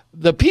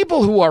the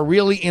people who are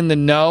really in the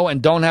know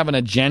and don't have an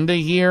agenda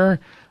here,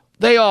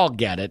 they all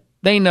get it.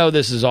 They know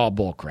this is all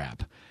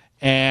bullcrap.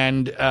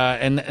 And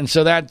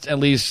so that at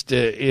least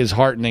is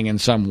heartening in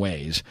some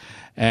ways.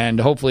 And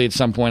hopefully at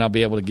some point I'll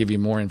be able to give you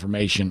more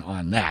information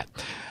on that.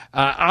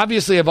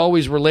 Obviously, I've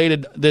always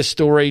related this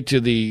story to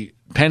the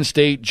Penn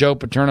State Joe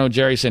Paterno,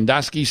 Jerry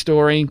Sandusky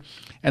story.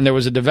 And there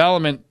was a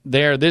development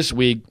there this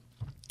week,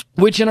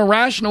 which in a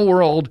rational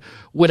world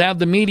would have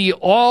the media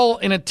all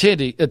in a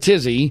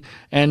tizzy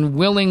and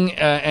willing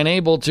and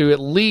able to at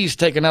least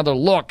take another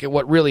look at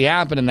what really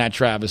happened in that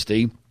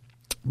travesty.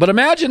 But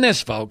imagine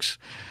this, folks.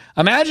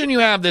 Imagine you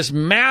have this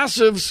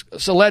massive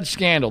alleged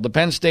scandal, the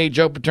Penn State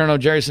Joe Paterno,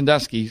 Jerry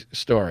Sandusky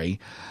story,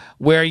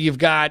 where you've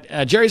got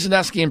Jerry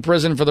Sandusky in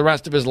prison for the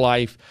rest of his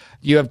life.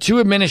 You have two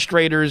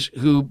administrators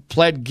who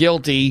pled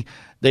guilty.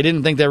 They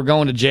didn't think they were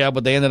going to jail,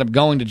 but they ended up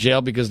going to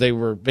jail because they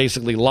were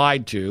basically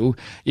lied to.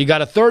 You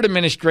got a third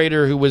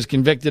administrator who was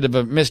convicted of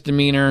a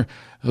misdemeanor,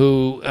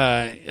 who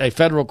a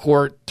federal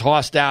court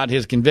tossed out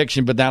his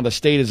conviction, but now the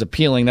state is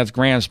appealing. That's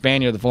Graham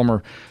Spanier, the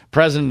former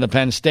president of the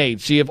Penn State.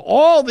 So you have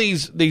all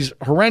these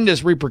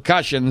horrendous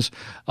repercussions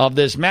of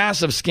this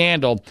massive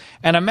scandal.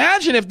 And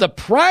imagine if the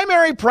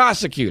primary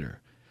prosecutor,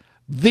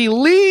 the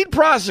lead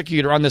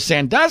prosecutor on the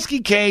Sandusky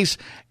case,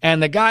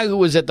 and the guy who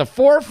was at the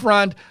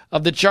forefront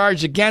of the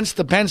charge against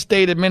the Penn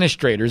State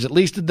administrators, at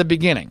least at the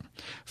beginning,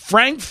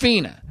 Frank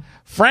Fina.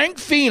 Frank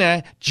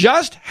Fina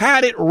just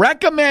had it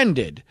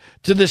recommended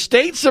to the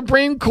state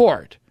Supreme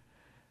Court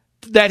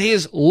that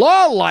his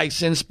law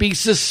license be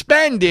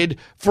suspended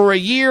for a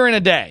year and a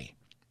day.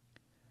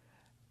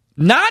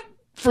 Not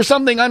for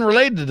something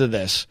unrelated to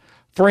this,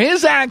 for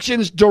his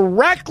actions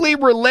directly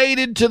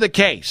related to the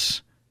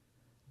case.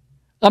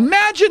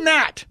 Imagine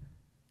that.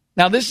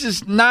 Now, this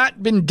has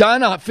not been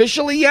done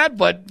officially yet,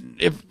 but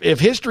if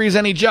history is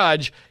any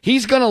judge,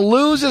 he's going to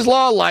lose his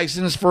law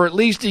license for at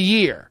least a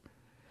year.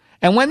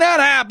 And when that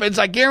happens,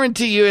 I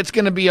guarantee you it's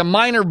going to be a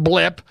minor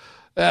blip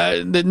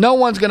that no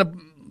one's going to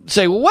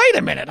say, well, wait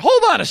a minute,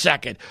 hold on a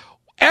second.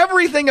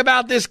 Everything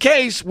about this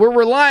case, we're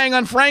relying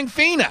on Frank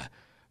Fina.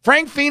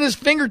 Frank Fina's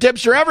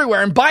fingertips are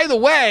everywhere. And by the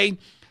way,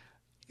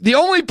 the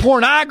only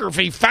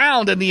pornography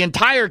found in the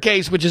entire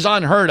case, which is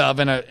unheard of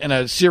in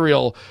a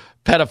serial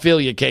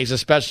pedophilia case,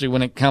 especially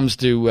when it comes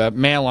to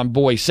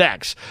male-on-boy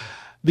sex,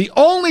 the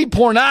only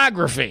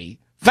pornography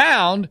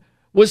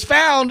was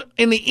found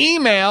in the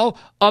email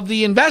of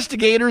the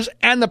investigators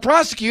and the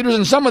prosecutors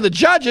and some of the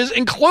judges,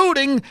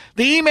 including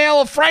the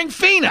email of Frank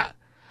Fina.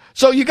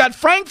 So you got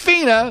Frank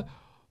Fina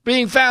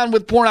being found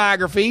with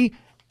pornography,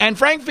 and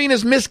Frank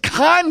Fina's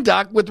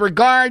misconduct with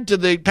regard to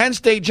the Penn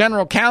State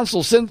General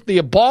Counsel,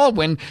 Cynthia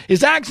Baldwin,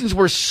 his actions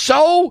were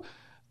so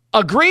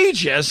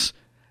egregious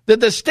that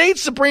the state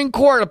Supreme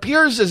Court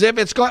appears as if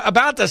it's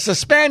about to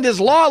suspend his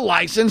law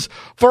license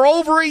for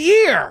over a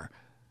year.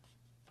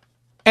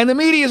 And the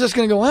media is just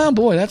going to go, oh,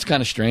 boy, that's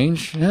kind of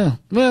strange. Yeah,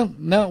 well,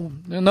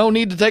 no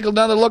need to take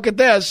another look at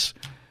this.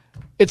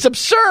 It's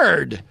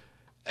absurd.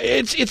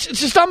 It's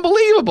just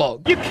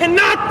unbelievable. You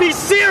cannot be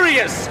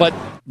serious. But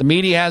the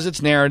media has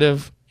its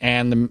narrative,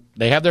 and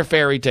they have their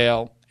fairy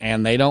tale,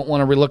 and they don't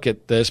want to relook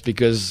at this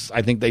because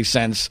I think they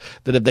sense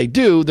that if they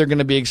do, they're going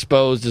to be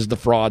exposed as the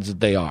frauds that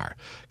they are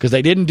because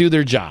they didn't do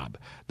their job.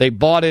 They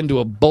bought into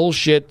a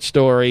bullshit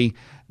story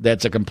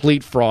that's a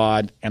complete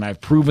fraud, and I've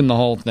proven the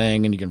whole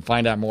thing, and you can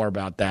find out more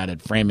about that at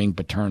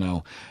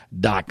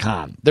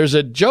framingpaterno.com. There's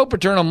a Joe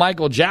Paterno,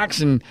 Michael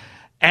Jackson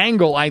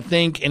angle, I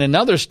think, in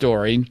another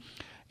story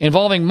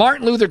involving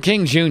Martin Luther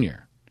King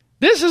Jr.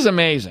 This is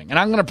amazing, and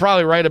I'm going to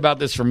probably write about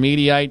this for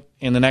Mediaite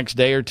in the next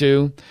day or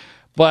two,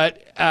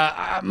 but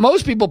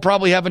most people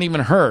probably haven't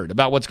even heard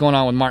about what's going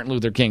on with Martin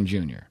Luther King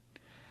Jr.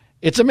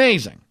 It's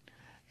amazing.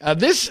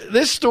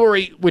 This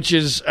story, which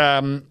is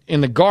in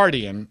The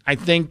Guardian, I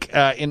think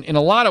in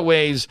a lot of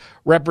ways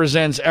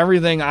represents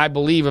everything I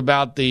believe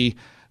about the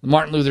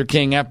Martin Luther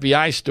King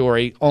FBI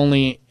story,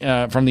 only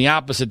from the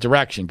opposite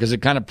direction, because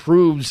it kind of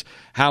proves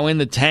how in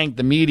the tank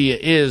the media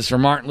is for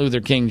Martin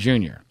Luther King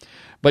Jr.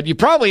 But you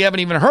probably haven't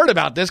even heard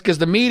about this because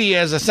the media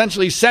has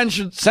essentially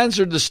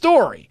censored the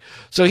story.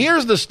 So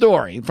here's the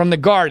story from The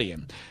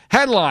Guardian.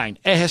 Headline,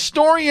 a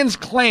historian's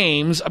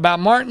claims about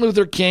Martin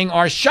Luther King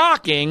are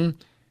shocking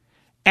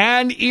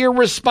and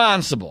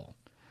irresponsible.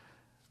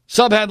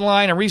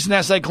 Subheadline, a recent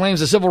essay claims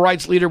the civil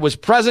rights leader was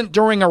present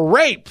during a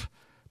rape,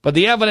 but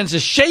the evidence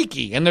is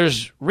shaky and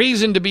there's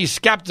reason to be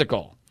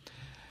skeptical.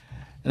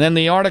 And then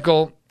the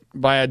article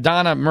by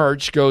Donna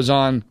Murch goes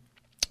on,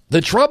 the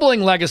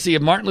troubling legacy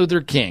of Martin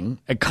Luther King,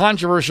 a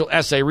controversial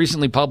essay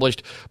recently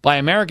published by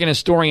American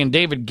historian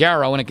David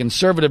Garrow in a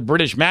conservative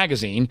British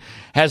magazine,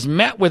 has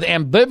met with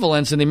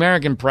ambivalence in the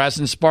American press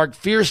and sparked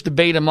fierce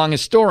debate among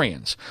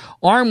historians.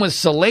 Armed with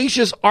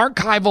salacious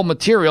archival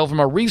material from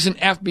a recent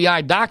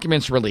FBI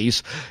documents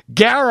release,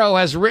 Garrow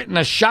has written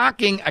a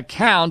shocking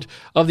account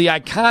of the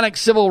iconic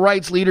civil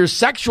rights leader's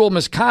sexual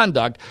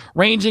misconduct,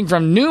 ranging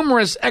from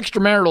numerous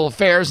extramarital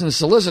affairs and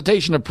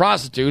solicitation of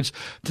prostitutes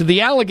to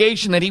the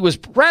allegation that he was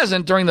present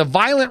during the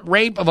violent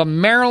rape of a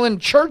Maryland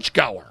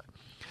churchgoer.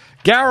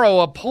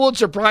 Garrow, a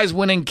Pulitzer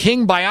Prize-winning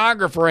King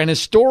biographer and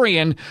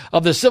historian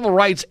of the civil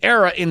rights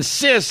era,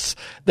 insists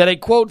that a,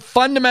 quote,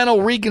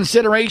 fundamental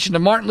reconsideration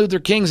of Martin Luther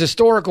King's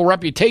historical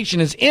reputation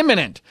is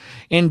imminent.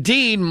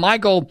 Indeed,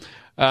 Michael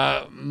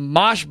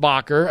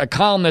Moschbacher, a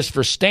columnist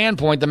for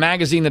Standpoint, the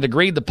magazine that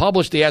agreed to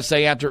publish the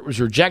essay after it was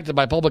rejected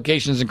by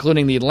publications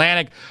including The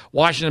Atlantic,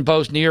 Washington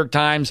Post, New York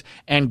Times,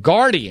 and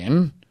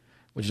Guardian,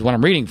 which is what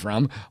I'm reading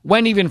from,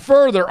 went even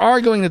further,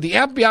 arguing that the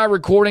FBI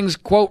recordings,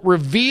 quote,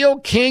 reveal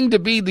King to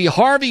be the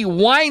Harvey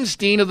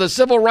Weinstein of the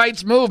civil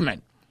rights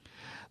movement.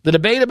 The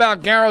debate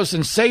about Garrow's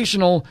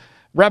sensational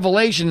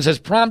revelations has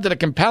prompted a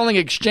compelling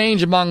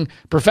exchange among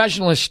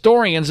professional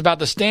historians about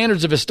the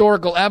standards of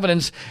historical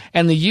evidence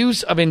and the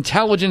use of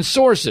intelligence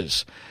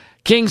sources.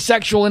 King's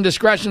sexual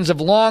indiscretions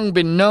have long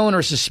been known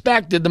or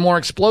suspected. The more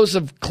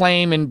explosive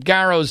claim in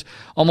Garrow's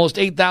almost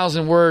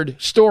 8,000-word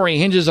story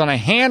hinges on a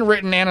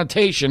handwritten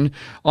annotation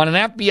on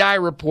an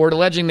FBI report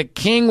alleging that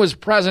King was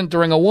present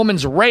during a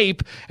woman's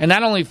rape and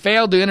not only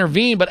failed to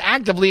intervene but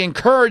actively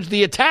encouraged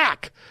the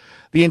attack.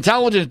 The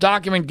intelligence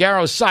document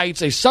Garrow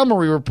cites, a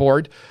summary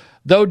report,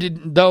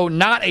 though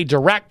not a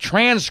direct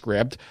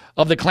transcript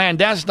of the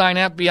clandestine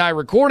FBI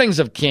recordings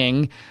of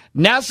King,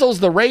 nestles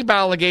the rape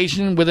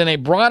allegation within a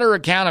broader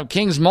account of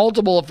King's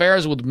multiple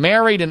affairs with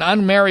married and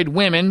unmarried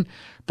women,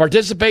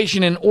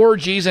 participation in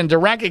orgies, and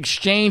direct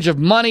exchange of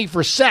money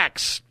for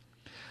sex.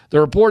 The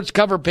report's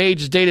cover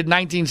page is dated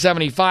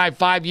 1975,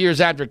 5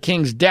 years after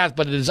King's death,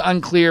 but it is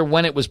unclear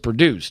when it was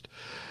produced.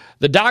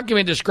 The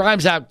document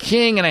describes how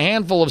King and a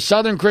handful of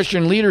Southern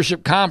Christian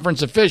Leadership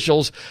Conference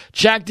officials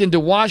checked into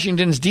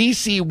Washington's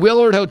D.C.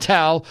 Willard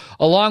Hotel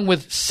along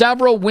with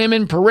several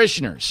women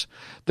parishioners.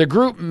 The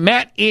group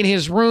met in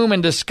his room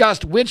and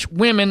discussed which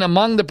women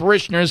among the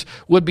parishioners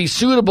would be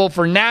suitable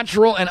for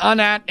natural and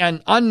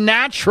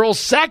unnatural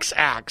sex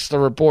acts, the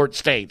report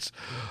states.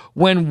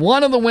 When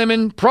one of the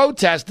women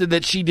protested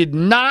that she did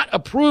not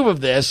approve of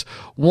this,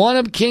 one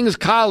of King's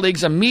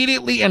colleagues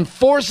immediately and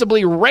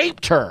forcibly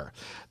raped her.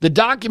 The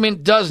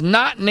document does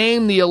not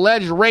name the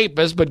alleged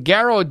rapist, but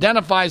Garrow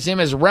identifies him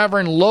as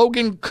Reverend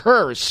Logan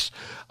Kearse,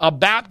 a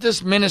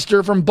Baptist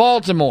minister from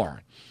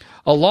Baltimore.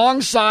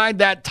 Alongside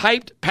that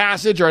typed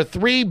passage are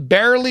three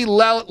barely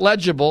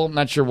legible, I'm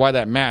not sure why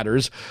that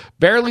matters,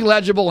 barely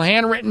legible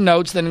handwritten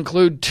notes that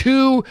include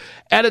two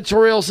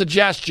editorial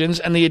suggestions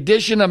and the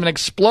addition of an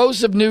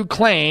explosive new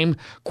claim,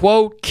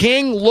 quote,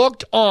 King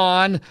looked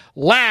on,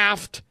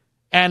 laughed,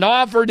 and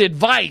offered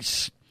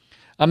advice.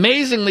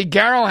 Amazingly,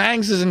 Garrow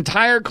hangs his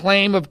entire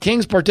claim of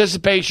King's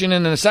participation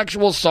in a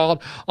sexual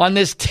assault on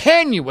this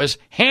tenuous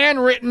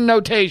handwritten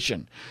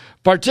notation.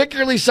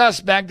 Particularly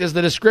suspect is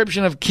the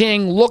description of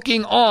King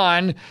looking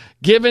on,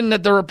 given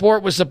that the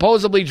report was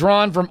supposedly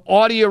drawn from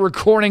audio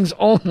recordings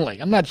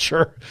only. I'm not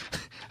sure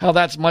how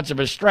that's much of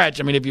a stretch.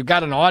 I mean, if you've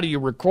got an audio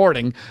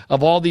recording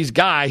of all these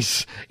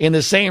guys in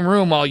the same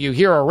room while you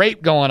hear a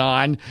rape going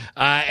on,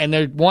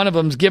 and one of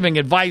them's giving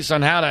advice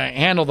on how to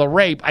handle the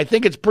rape, I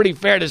think it's pretty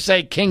fair to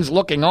say King's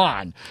looking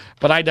on,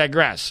 but I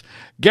digress.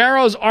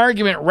 Garrow's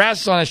argument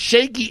rests on a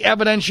shaky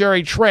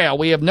evidentiary trail.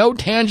 We have no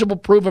tangible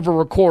proof of a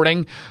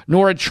recording,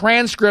 nor a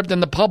transcript in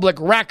the public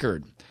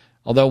record,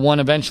 although one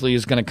eventually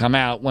is going to come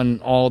out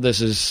when all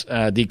this is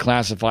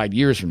declassified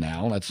years from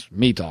now. That's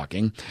me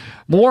talking.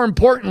 More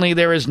importantly,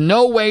 there is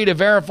no way to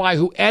verify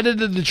who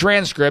edited the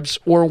transcripts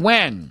or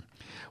when.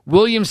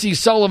 William C.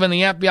 Sullivan,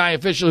 the FBI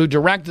official who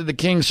directed the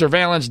King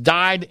surveillance,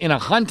 died in a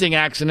hunting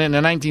accident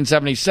in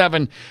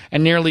 1977,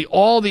 and nearly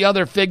all the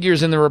other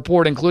figures in the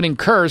report, including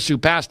Kearse, who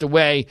passed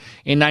away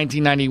in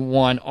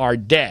 1991, are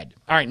dead.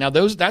 All right, now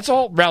that's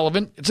all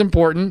relevant. It's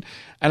important,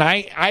 and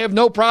I have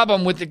no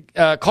problem with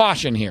the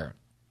caution here.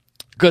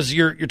 Because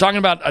you're talking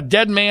about a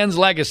dead man's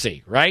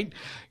legacy, right?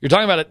 You're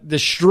talking about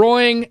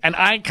destroying an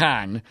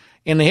icon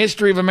in the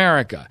history of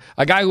America.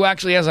 A guy who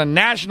actually has a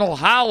national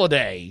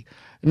holiday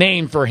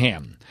named for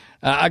him.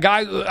 A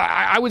guy,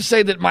 I would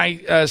say that my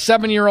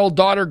 7-year-old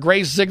daughter,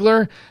 Grace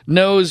Ziegler,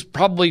 knows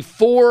probably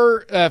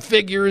 4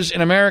 figures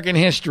in American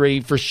history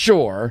for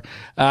sure.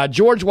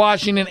 George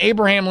Washington,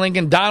 Abraham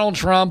Lincoln, Donald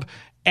Trump,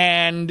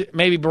 and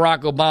maybe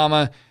Barack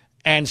Obama,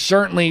 and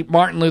certainly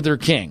Martin Luther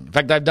King. In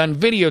fact, I've done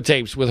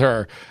videotapes with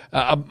her,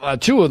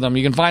 2 of them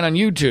you can find on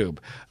YouTube,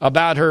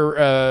 about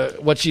her,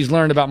 what she's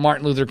learned about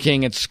Martin Luther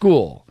King at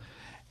school.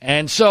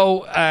 And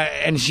so,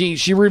 and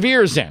she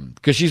reveres him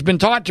because she's been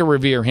taught to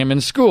revere him in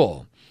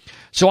school.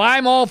 So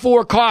I'm all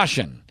for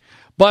caution.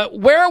 But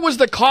where was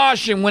the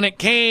caution when it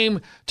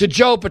came to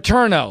Joe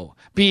Paterno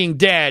being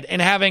dead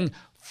and having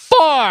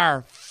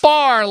far,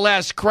 far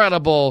less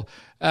credible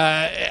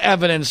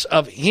evidence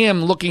of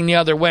him looking the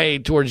other way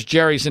towards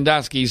Jerry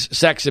Sandusky's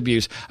sex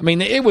abuse? I mean,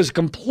 it was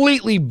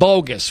completely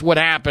bogus what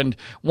happened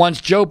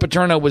once Joe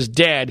Paterno was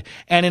dead.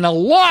 And in a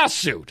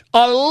lawsuit,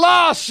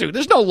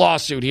 there's no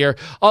lawsuit here,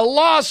 a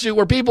lawsuit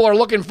where people are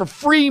looking for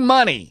free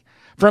money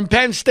from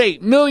Penn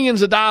State,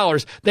 millions of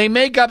dollars. They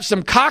make up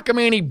some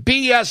cockamamie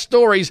BS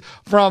stories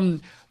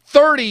from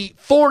 30,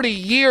 40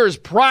 years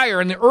prior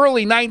in the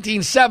early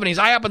 1970s.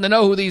 I happen to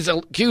know who these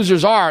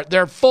accusers are.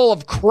 They're full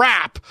of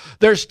crap.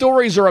 Their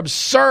stories are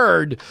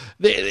absurd.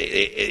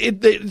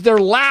 They're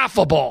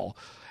laughable.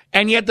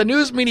 And yet the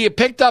news media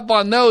picked up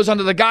on those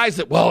under the guise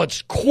that, well,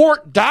 it's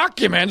court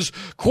documents.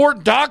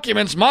 Court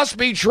documents must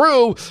be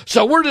true.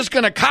 So we're just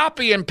going to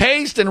copy and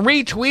paste and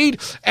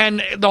retweet,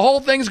 and the whole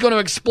thing's going to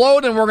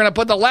explode, and we're going to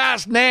put the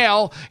last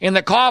nail in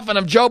the coffin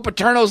of Joe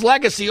Paterno's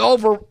legacy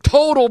over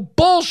total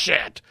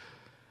bullshit.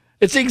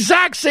 It's the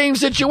exact same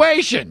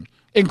situation.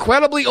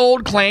 Incredibly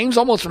old claims,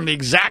 almost from the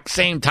exact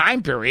same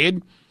time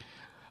period,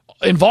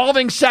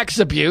 involving sex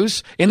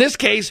abuse. In this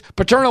case,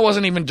 Paterno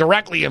wasn't even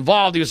directly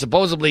involved. He was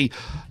supposedly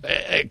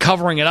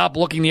covering it up,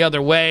 looking the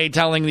other way,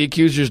 telling the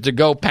accusers to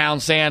go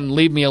pound sand,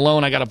 leave me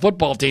alone, I got a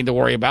football team to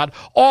worry about,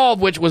 all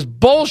of which was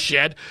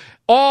bullshit,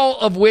 all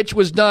of which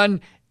was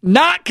done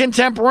not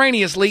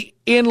contemporaneously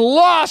in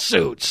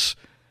lawsuits.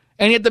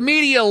 And yet the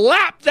media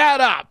lapped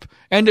that up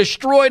and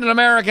destroyed an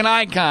American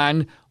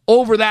icon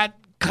over that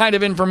kind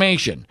of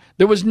information.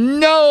 There was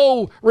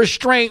no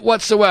restraint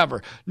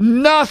whatsoever.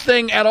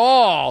 Nothing at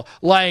all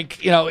like,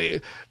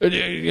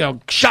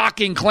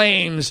 shocking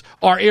claims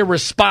are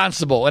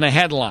irresponsible in a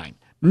headline.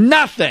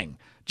 Nothing.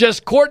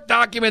 Just court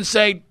documents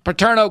say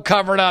Paterno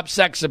covered up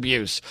sex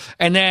abuse.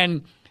 And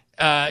then,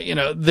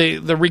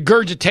 the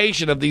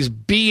regurgitation of these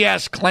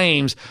BS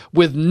claims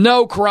with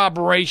no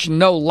corroboration,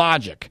 no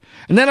logic.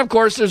 And then, of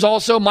course, there's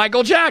also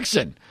Michael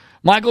Jackson.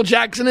 Michael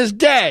Jackson is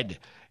dead.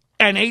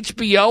 And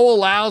HBO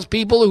allows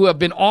people who have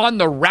been on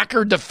the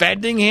record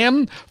defending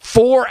him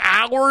 4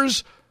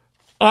 hours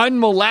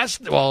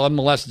unmolested. Well,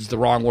 unmolested is the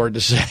wrong word to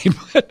say,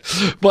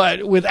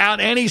 but without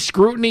any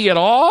scrutiny at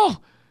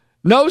all.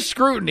 No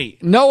scrutiny,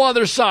 no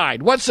other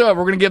side whatsoever.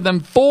 We're going to give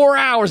them 4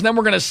 hours, and then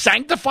we're going to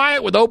sanctify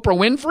it with Oprah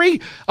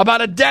Winfrey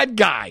about a dead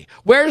guy.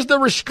 Where's the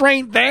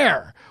restraint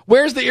there?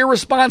 Where's the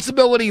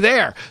irresponsibility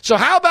there? So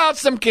how about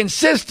some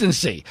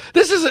consistency?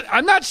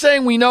 I'm not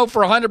saying we know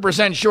for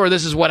 100% sure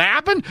this is what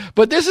happened,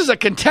 but this is a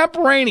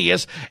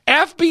contemporaneous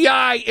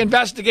FBI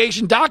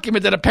investigation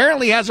document that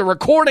apparently has a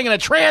recording and a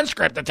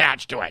transcript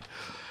attached to it.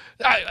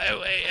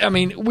 I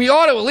mean, we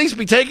ought to at least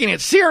be taking it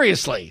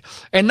seriously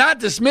and not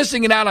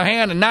dismissing it out of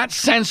hand and not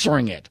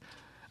censoring it,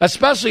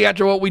 especially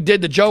after what we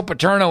did to Joe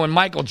Paterno and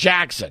Michael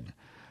Jackson.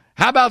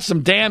 How about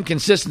some damn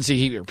consistency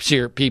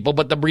here, people?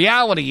 But the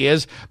reality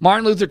is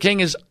Martin Luther King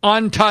is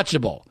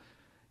untouchable.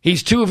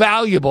 He's too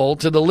valuable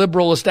to the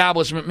liberal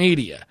establishment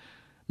media.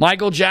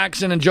 Michael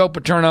Jackson and Joe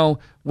Paterno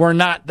were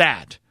not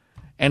that.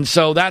 And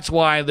so that's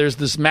why there's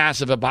this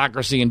massive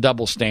hypocrisy and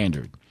double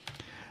standard.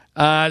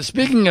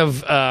 Speaking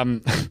of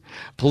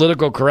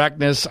political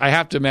correctness, I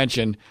have to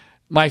mention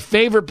my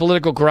favorite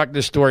political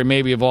correctness story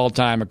maybe of all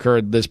time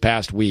occurred this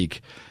past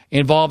week,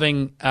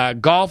 involving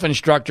golf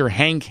instructor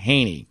Hank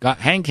Haney.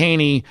 Hank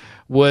Haney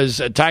was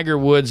a Tiger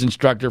Woods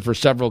instructor for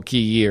several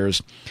key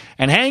years.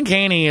 And Hank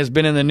Haney has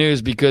been in the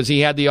news because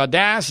he had the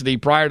audacity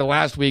prior to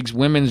last week's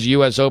Women's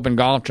U.S. Open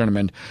golf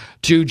tournament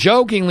to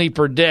jokingly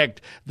predict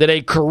that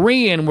a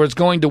Korean was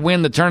going to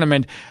win the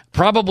tournament,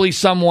 probably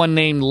someone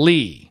named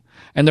Lee.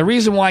 And the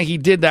reason why he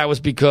did that was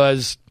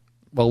because,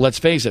 well, let's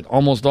face it,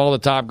 almost all the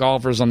top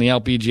golfers on the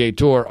LPGA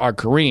Tour are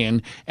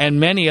Korean, and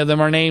many of them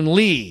are named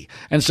Lee.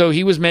 And so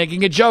he was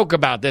making a joke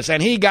about this,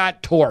 and he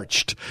got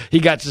torched.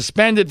 He got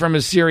suspended from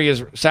his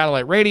Sirius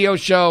satellite radio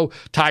show.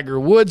 Tiger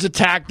Woods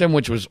attacked him,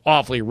 which was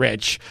awfully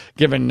rich,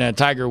 given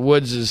Tiger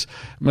Woods'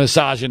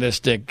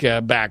 misogynistic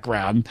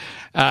background.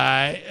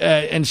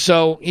 And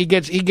so he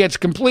gets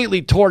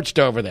completely torched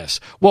over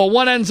this. Well,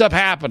 what ends up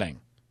happening?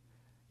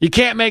 You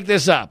can't make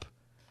this up.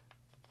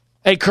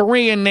 A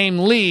Korean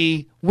named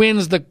Lee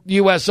wins the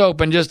U.S.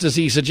 Open, just as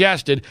he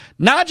suggested.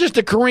 Not just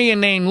a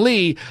Korean named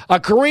Lee, a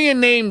Korean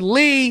named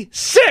Lee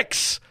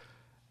 6.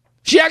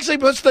 She actually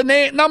puts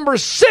the number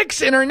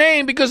 6 in her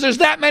name because there's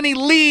that many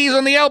Lees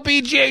on the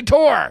LPGA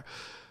Tour.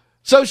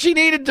 So she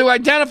needed to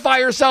identify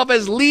herself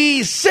as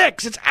Lee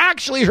 6. It's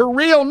actually her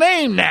real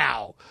name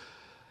now.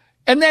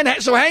 And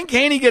then, so Hank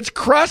Haney gets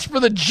crushed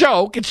for the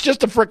joke. It's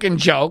just a freaking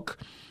joke.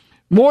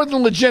 More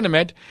than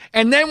legitimate.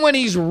 And then when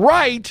he's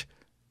right,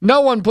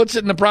 no one puts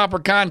it in the proper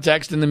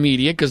context in the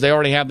media because they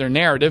already have their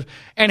narrative.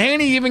 And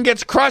Haney even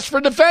gets crushed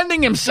for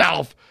defending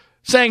himself,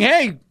 saying,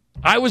 hey,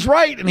 I was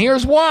right, and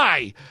here's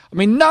why. I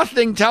mean,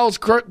 nothing tells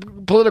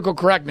political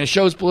correctness,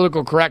 shows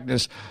political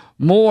correctness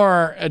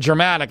more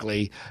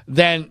dramatically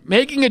than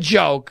making a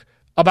joke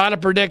about a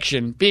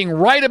prediction, being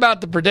right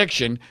about the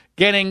prediction,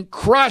 getting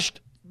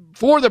crushed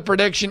for the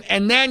prediction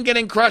and then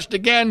getting crushed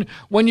again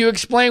when you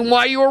explain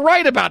why you were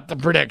right about the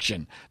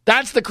prediction.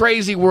 That's the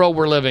crazy world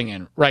we're living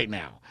in right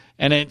now.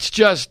 And it's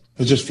just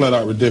flat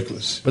out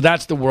ridiculous. But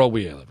that's the world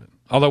we live in.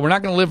 Although we're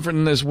not going to live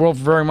in this world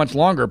for very much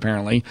longer,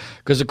 apparently,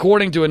 because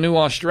according to a new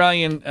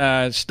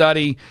Australian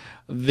study,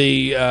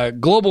 the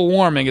global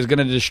warming is going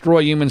to destroy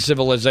human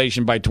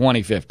civilization by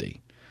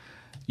 2050.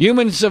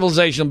 Human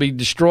civilization will be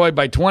destroyed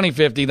by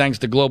 2050 thanks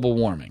to global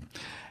warming.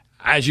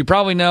 As you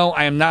probably know,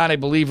 I am not a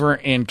believer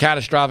in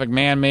catastrophic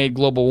man-made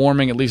global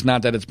warming, at least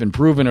not that it's been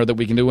proven or that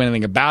we can do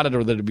anything about it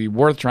or that it'd be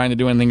worth trying to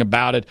do anything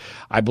about it.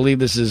 I believe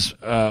this is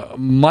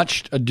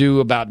much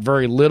ado about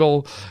very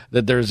little,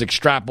 that there's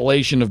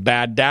extrapolation of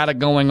bad data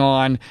going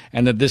on,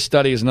 and that this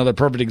study is another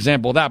perfect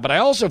example of that. But I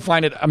also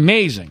find it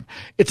amazing.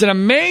 It's an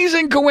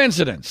amazing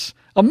coincidence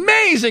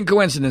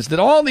that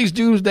all these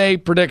doomsday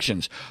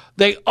predictions,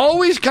 they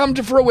always come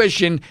to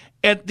fruition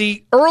at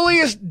the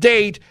earliest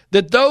date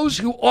that those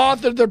who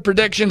authored the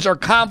predictions are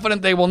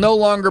confident they will no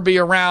longer be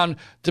around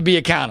to be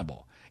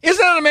accountable.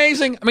 Isn't that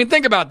amazing? I mean,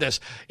 think about this.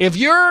 If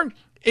you're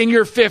in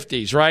your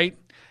 50s, right?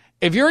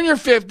 If you're in your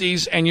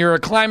 50s and you're a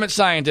climate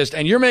scientist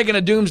and you're making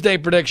a doomsday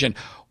prediction,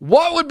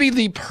 what would be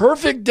the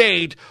perfect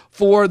date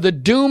for the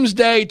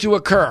doomsday to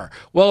occur?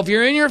 Well, if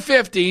you're in your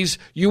 50s,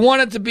 you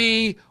want it to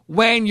be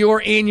when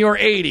you're in your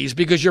 80s,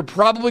 because you're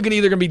probably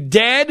either going to be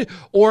dead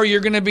or you're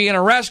going to be in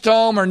a rest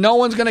home or no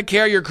one's going to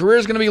care. Your career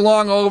is going to be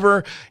long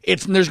over.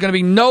 There's going to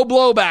be no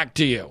blowback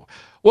to you.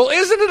 Well,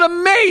 isn't it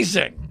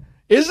amazing?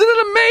 Isn't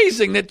it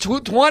amazing that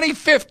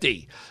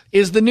 2050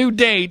 is the new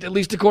date, at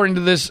least according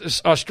to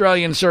this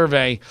Australian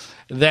survey,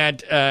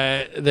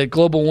 that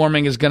global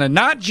warming is going to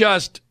not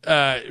just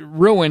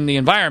ruin the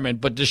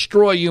environment, but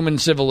destroy human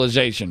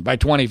civilization by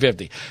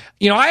 2050.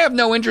 I have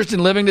no interest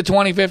in living to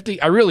 2050.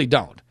 I really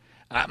don't.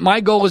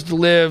 My goal is to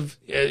live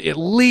at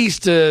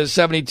least to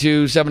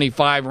 72,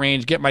 75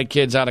 range, get my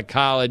kids out of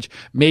college,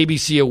 maybe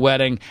see a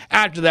wedding.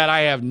 After that,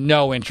 I have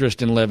no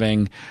interest in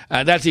living.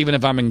 That's even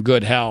if I'm in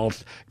good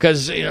health,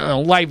 because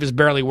life is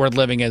barely worth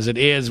living as it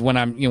is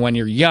when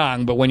you're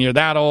young. But when you're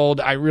that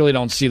old, I really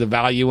don't see the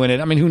value in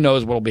it. I mean, who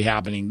knows what will be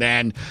happening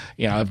then?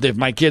 If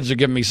my kids are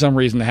giving me some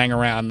reason to hang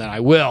around, then I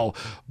will.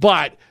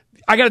 But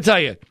I got to tell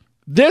you,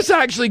 this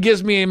actually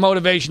gives me a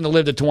motivation to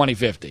live to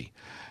 2050.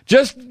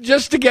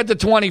 Just to get to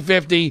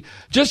 2050,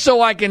 just so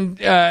I can,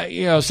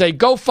 say,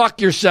 go fuck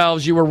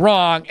yourselves, you were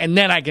wrong, and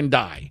then I can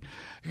die.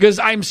 Because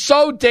I'm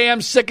so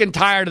damn sick and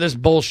tired of this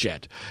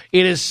bullshit.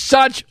 It is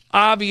such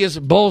obvious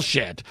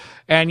bullshit.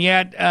 And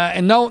yet,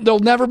 there'll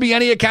never be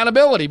any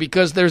accountability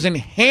because there's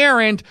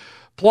inherent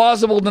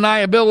plausible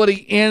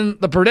deniability in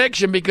the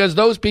prediction because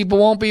those people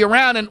won't be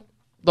around and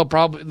the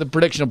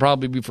prediction will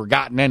probably be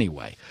forgotten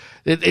anyway.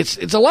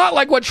 It's a lot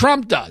like what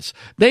Trump does.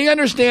 They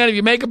understand if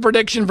you make a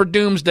prediction for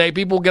doomsday,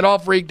 people get all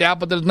freaked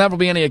out, but there's never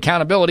be any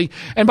accountability.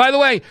 And by the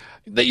way,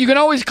 that you can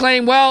always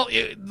claim, well,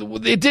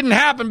 it didn't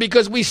happen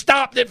because we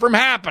stopped it from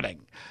happening.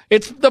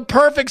 It's the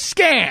perfect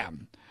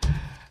scam.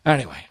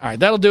 Anyway, all right,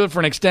 that'll do it for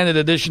an extended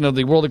edition of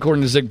the World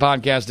According to Zig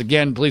podcast.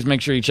 Again, please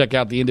make sure you check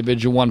out the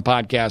Individual One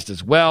podcast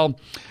as well.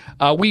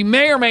 We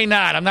may or may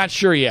not, I'm not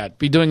sure yet,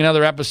 be doing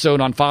another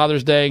episode on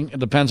Father's Day. It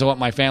depends on what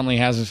my family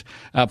has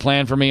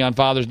planned for me on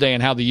Father's Day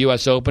and how the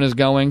U.S. Open is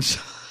going.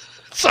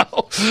 So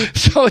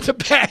it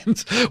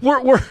depends.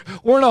 We're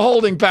in a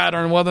holding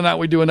pattern whether or not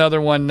we do another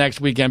one next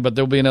weekend, but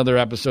there'll be another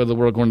episode of the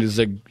World According to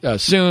Zig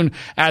soon.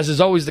 As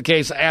is always the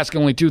case, I ask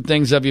only two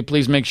things of you.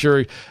 Please make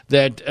sure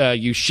that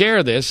you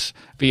share this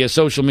via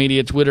social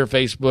media, Twitter,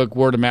 Facebook,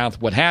 word of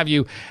mouth, what have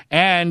you.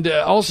 And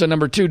also,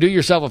 number two, do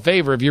yourself a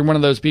favor. If you're one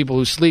of those people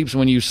who sleeps,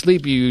 when you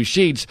sleep, you use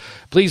sheets,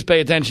 please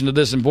pay attention to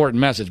this important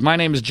message. My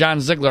name is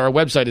John Ziegler. Our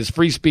website is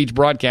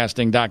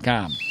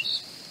freespeechbroadcasting.com.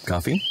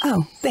 Coffee?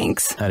 Oh,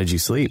 thanks. How did you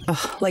sleep?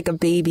 Ugh, like a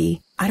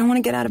baby. I don't want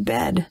to get out of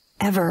bed.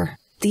 Ever.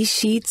 These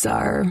sheets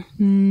are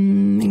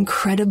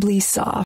incredibly soft.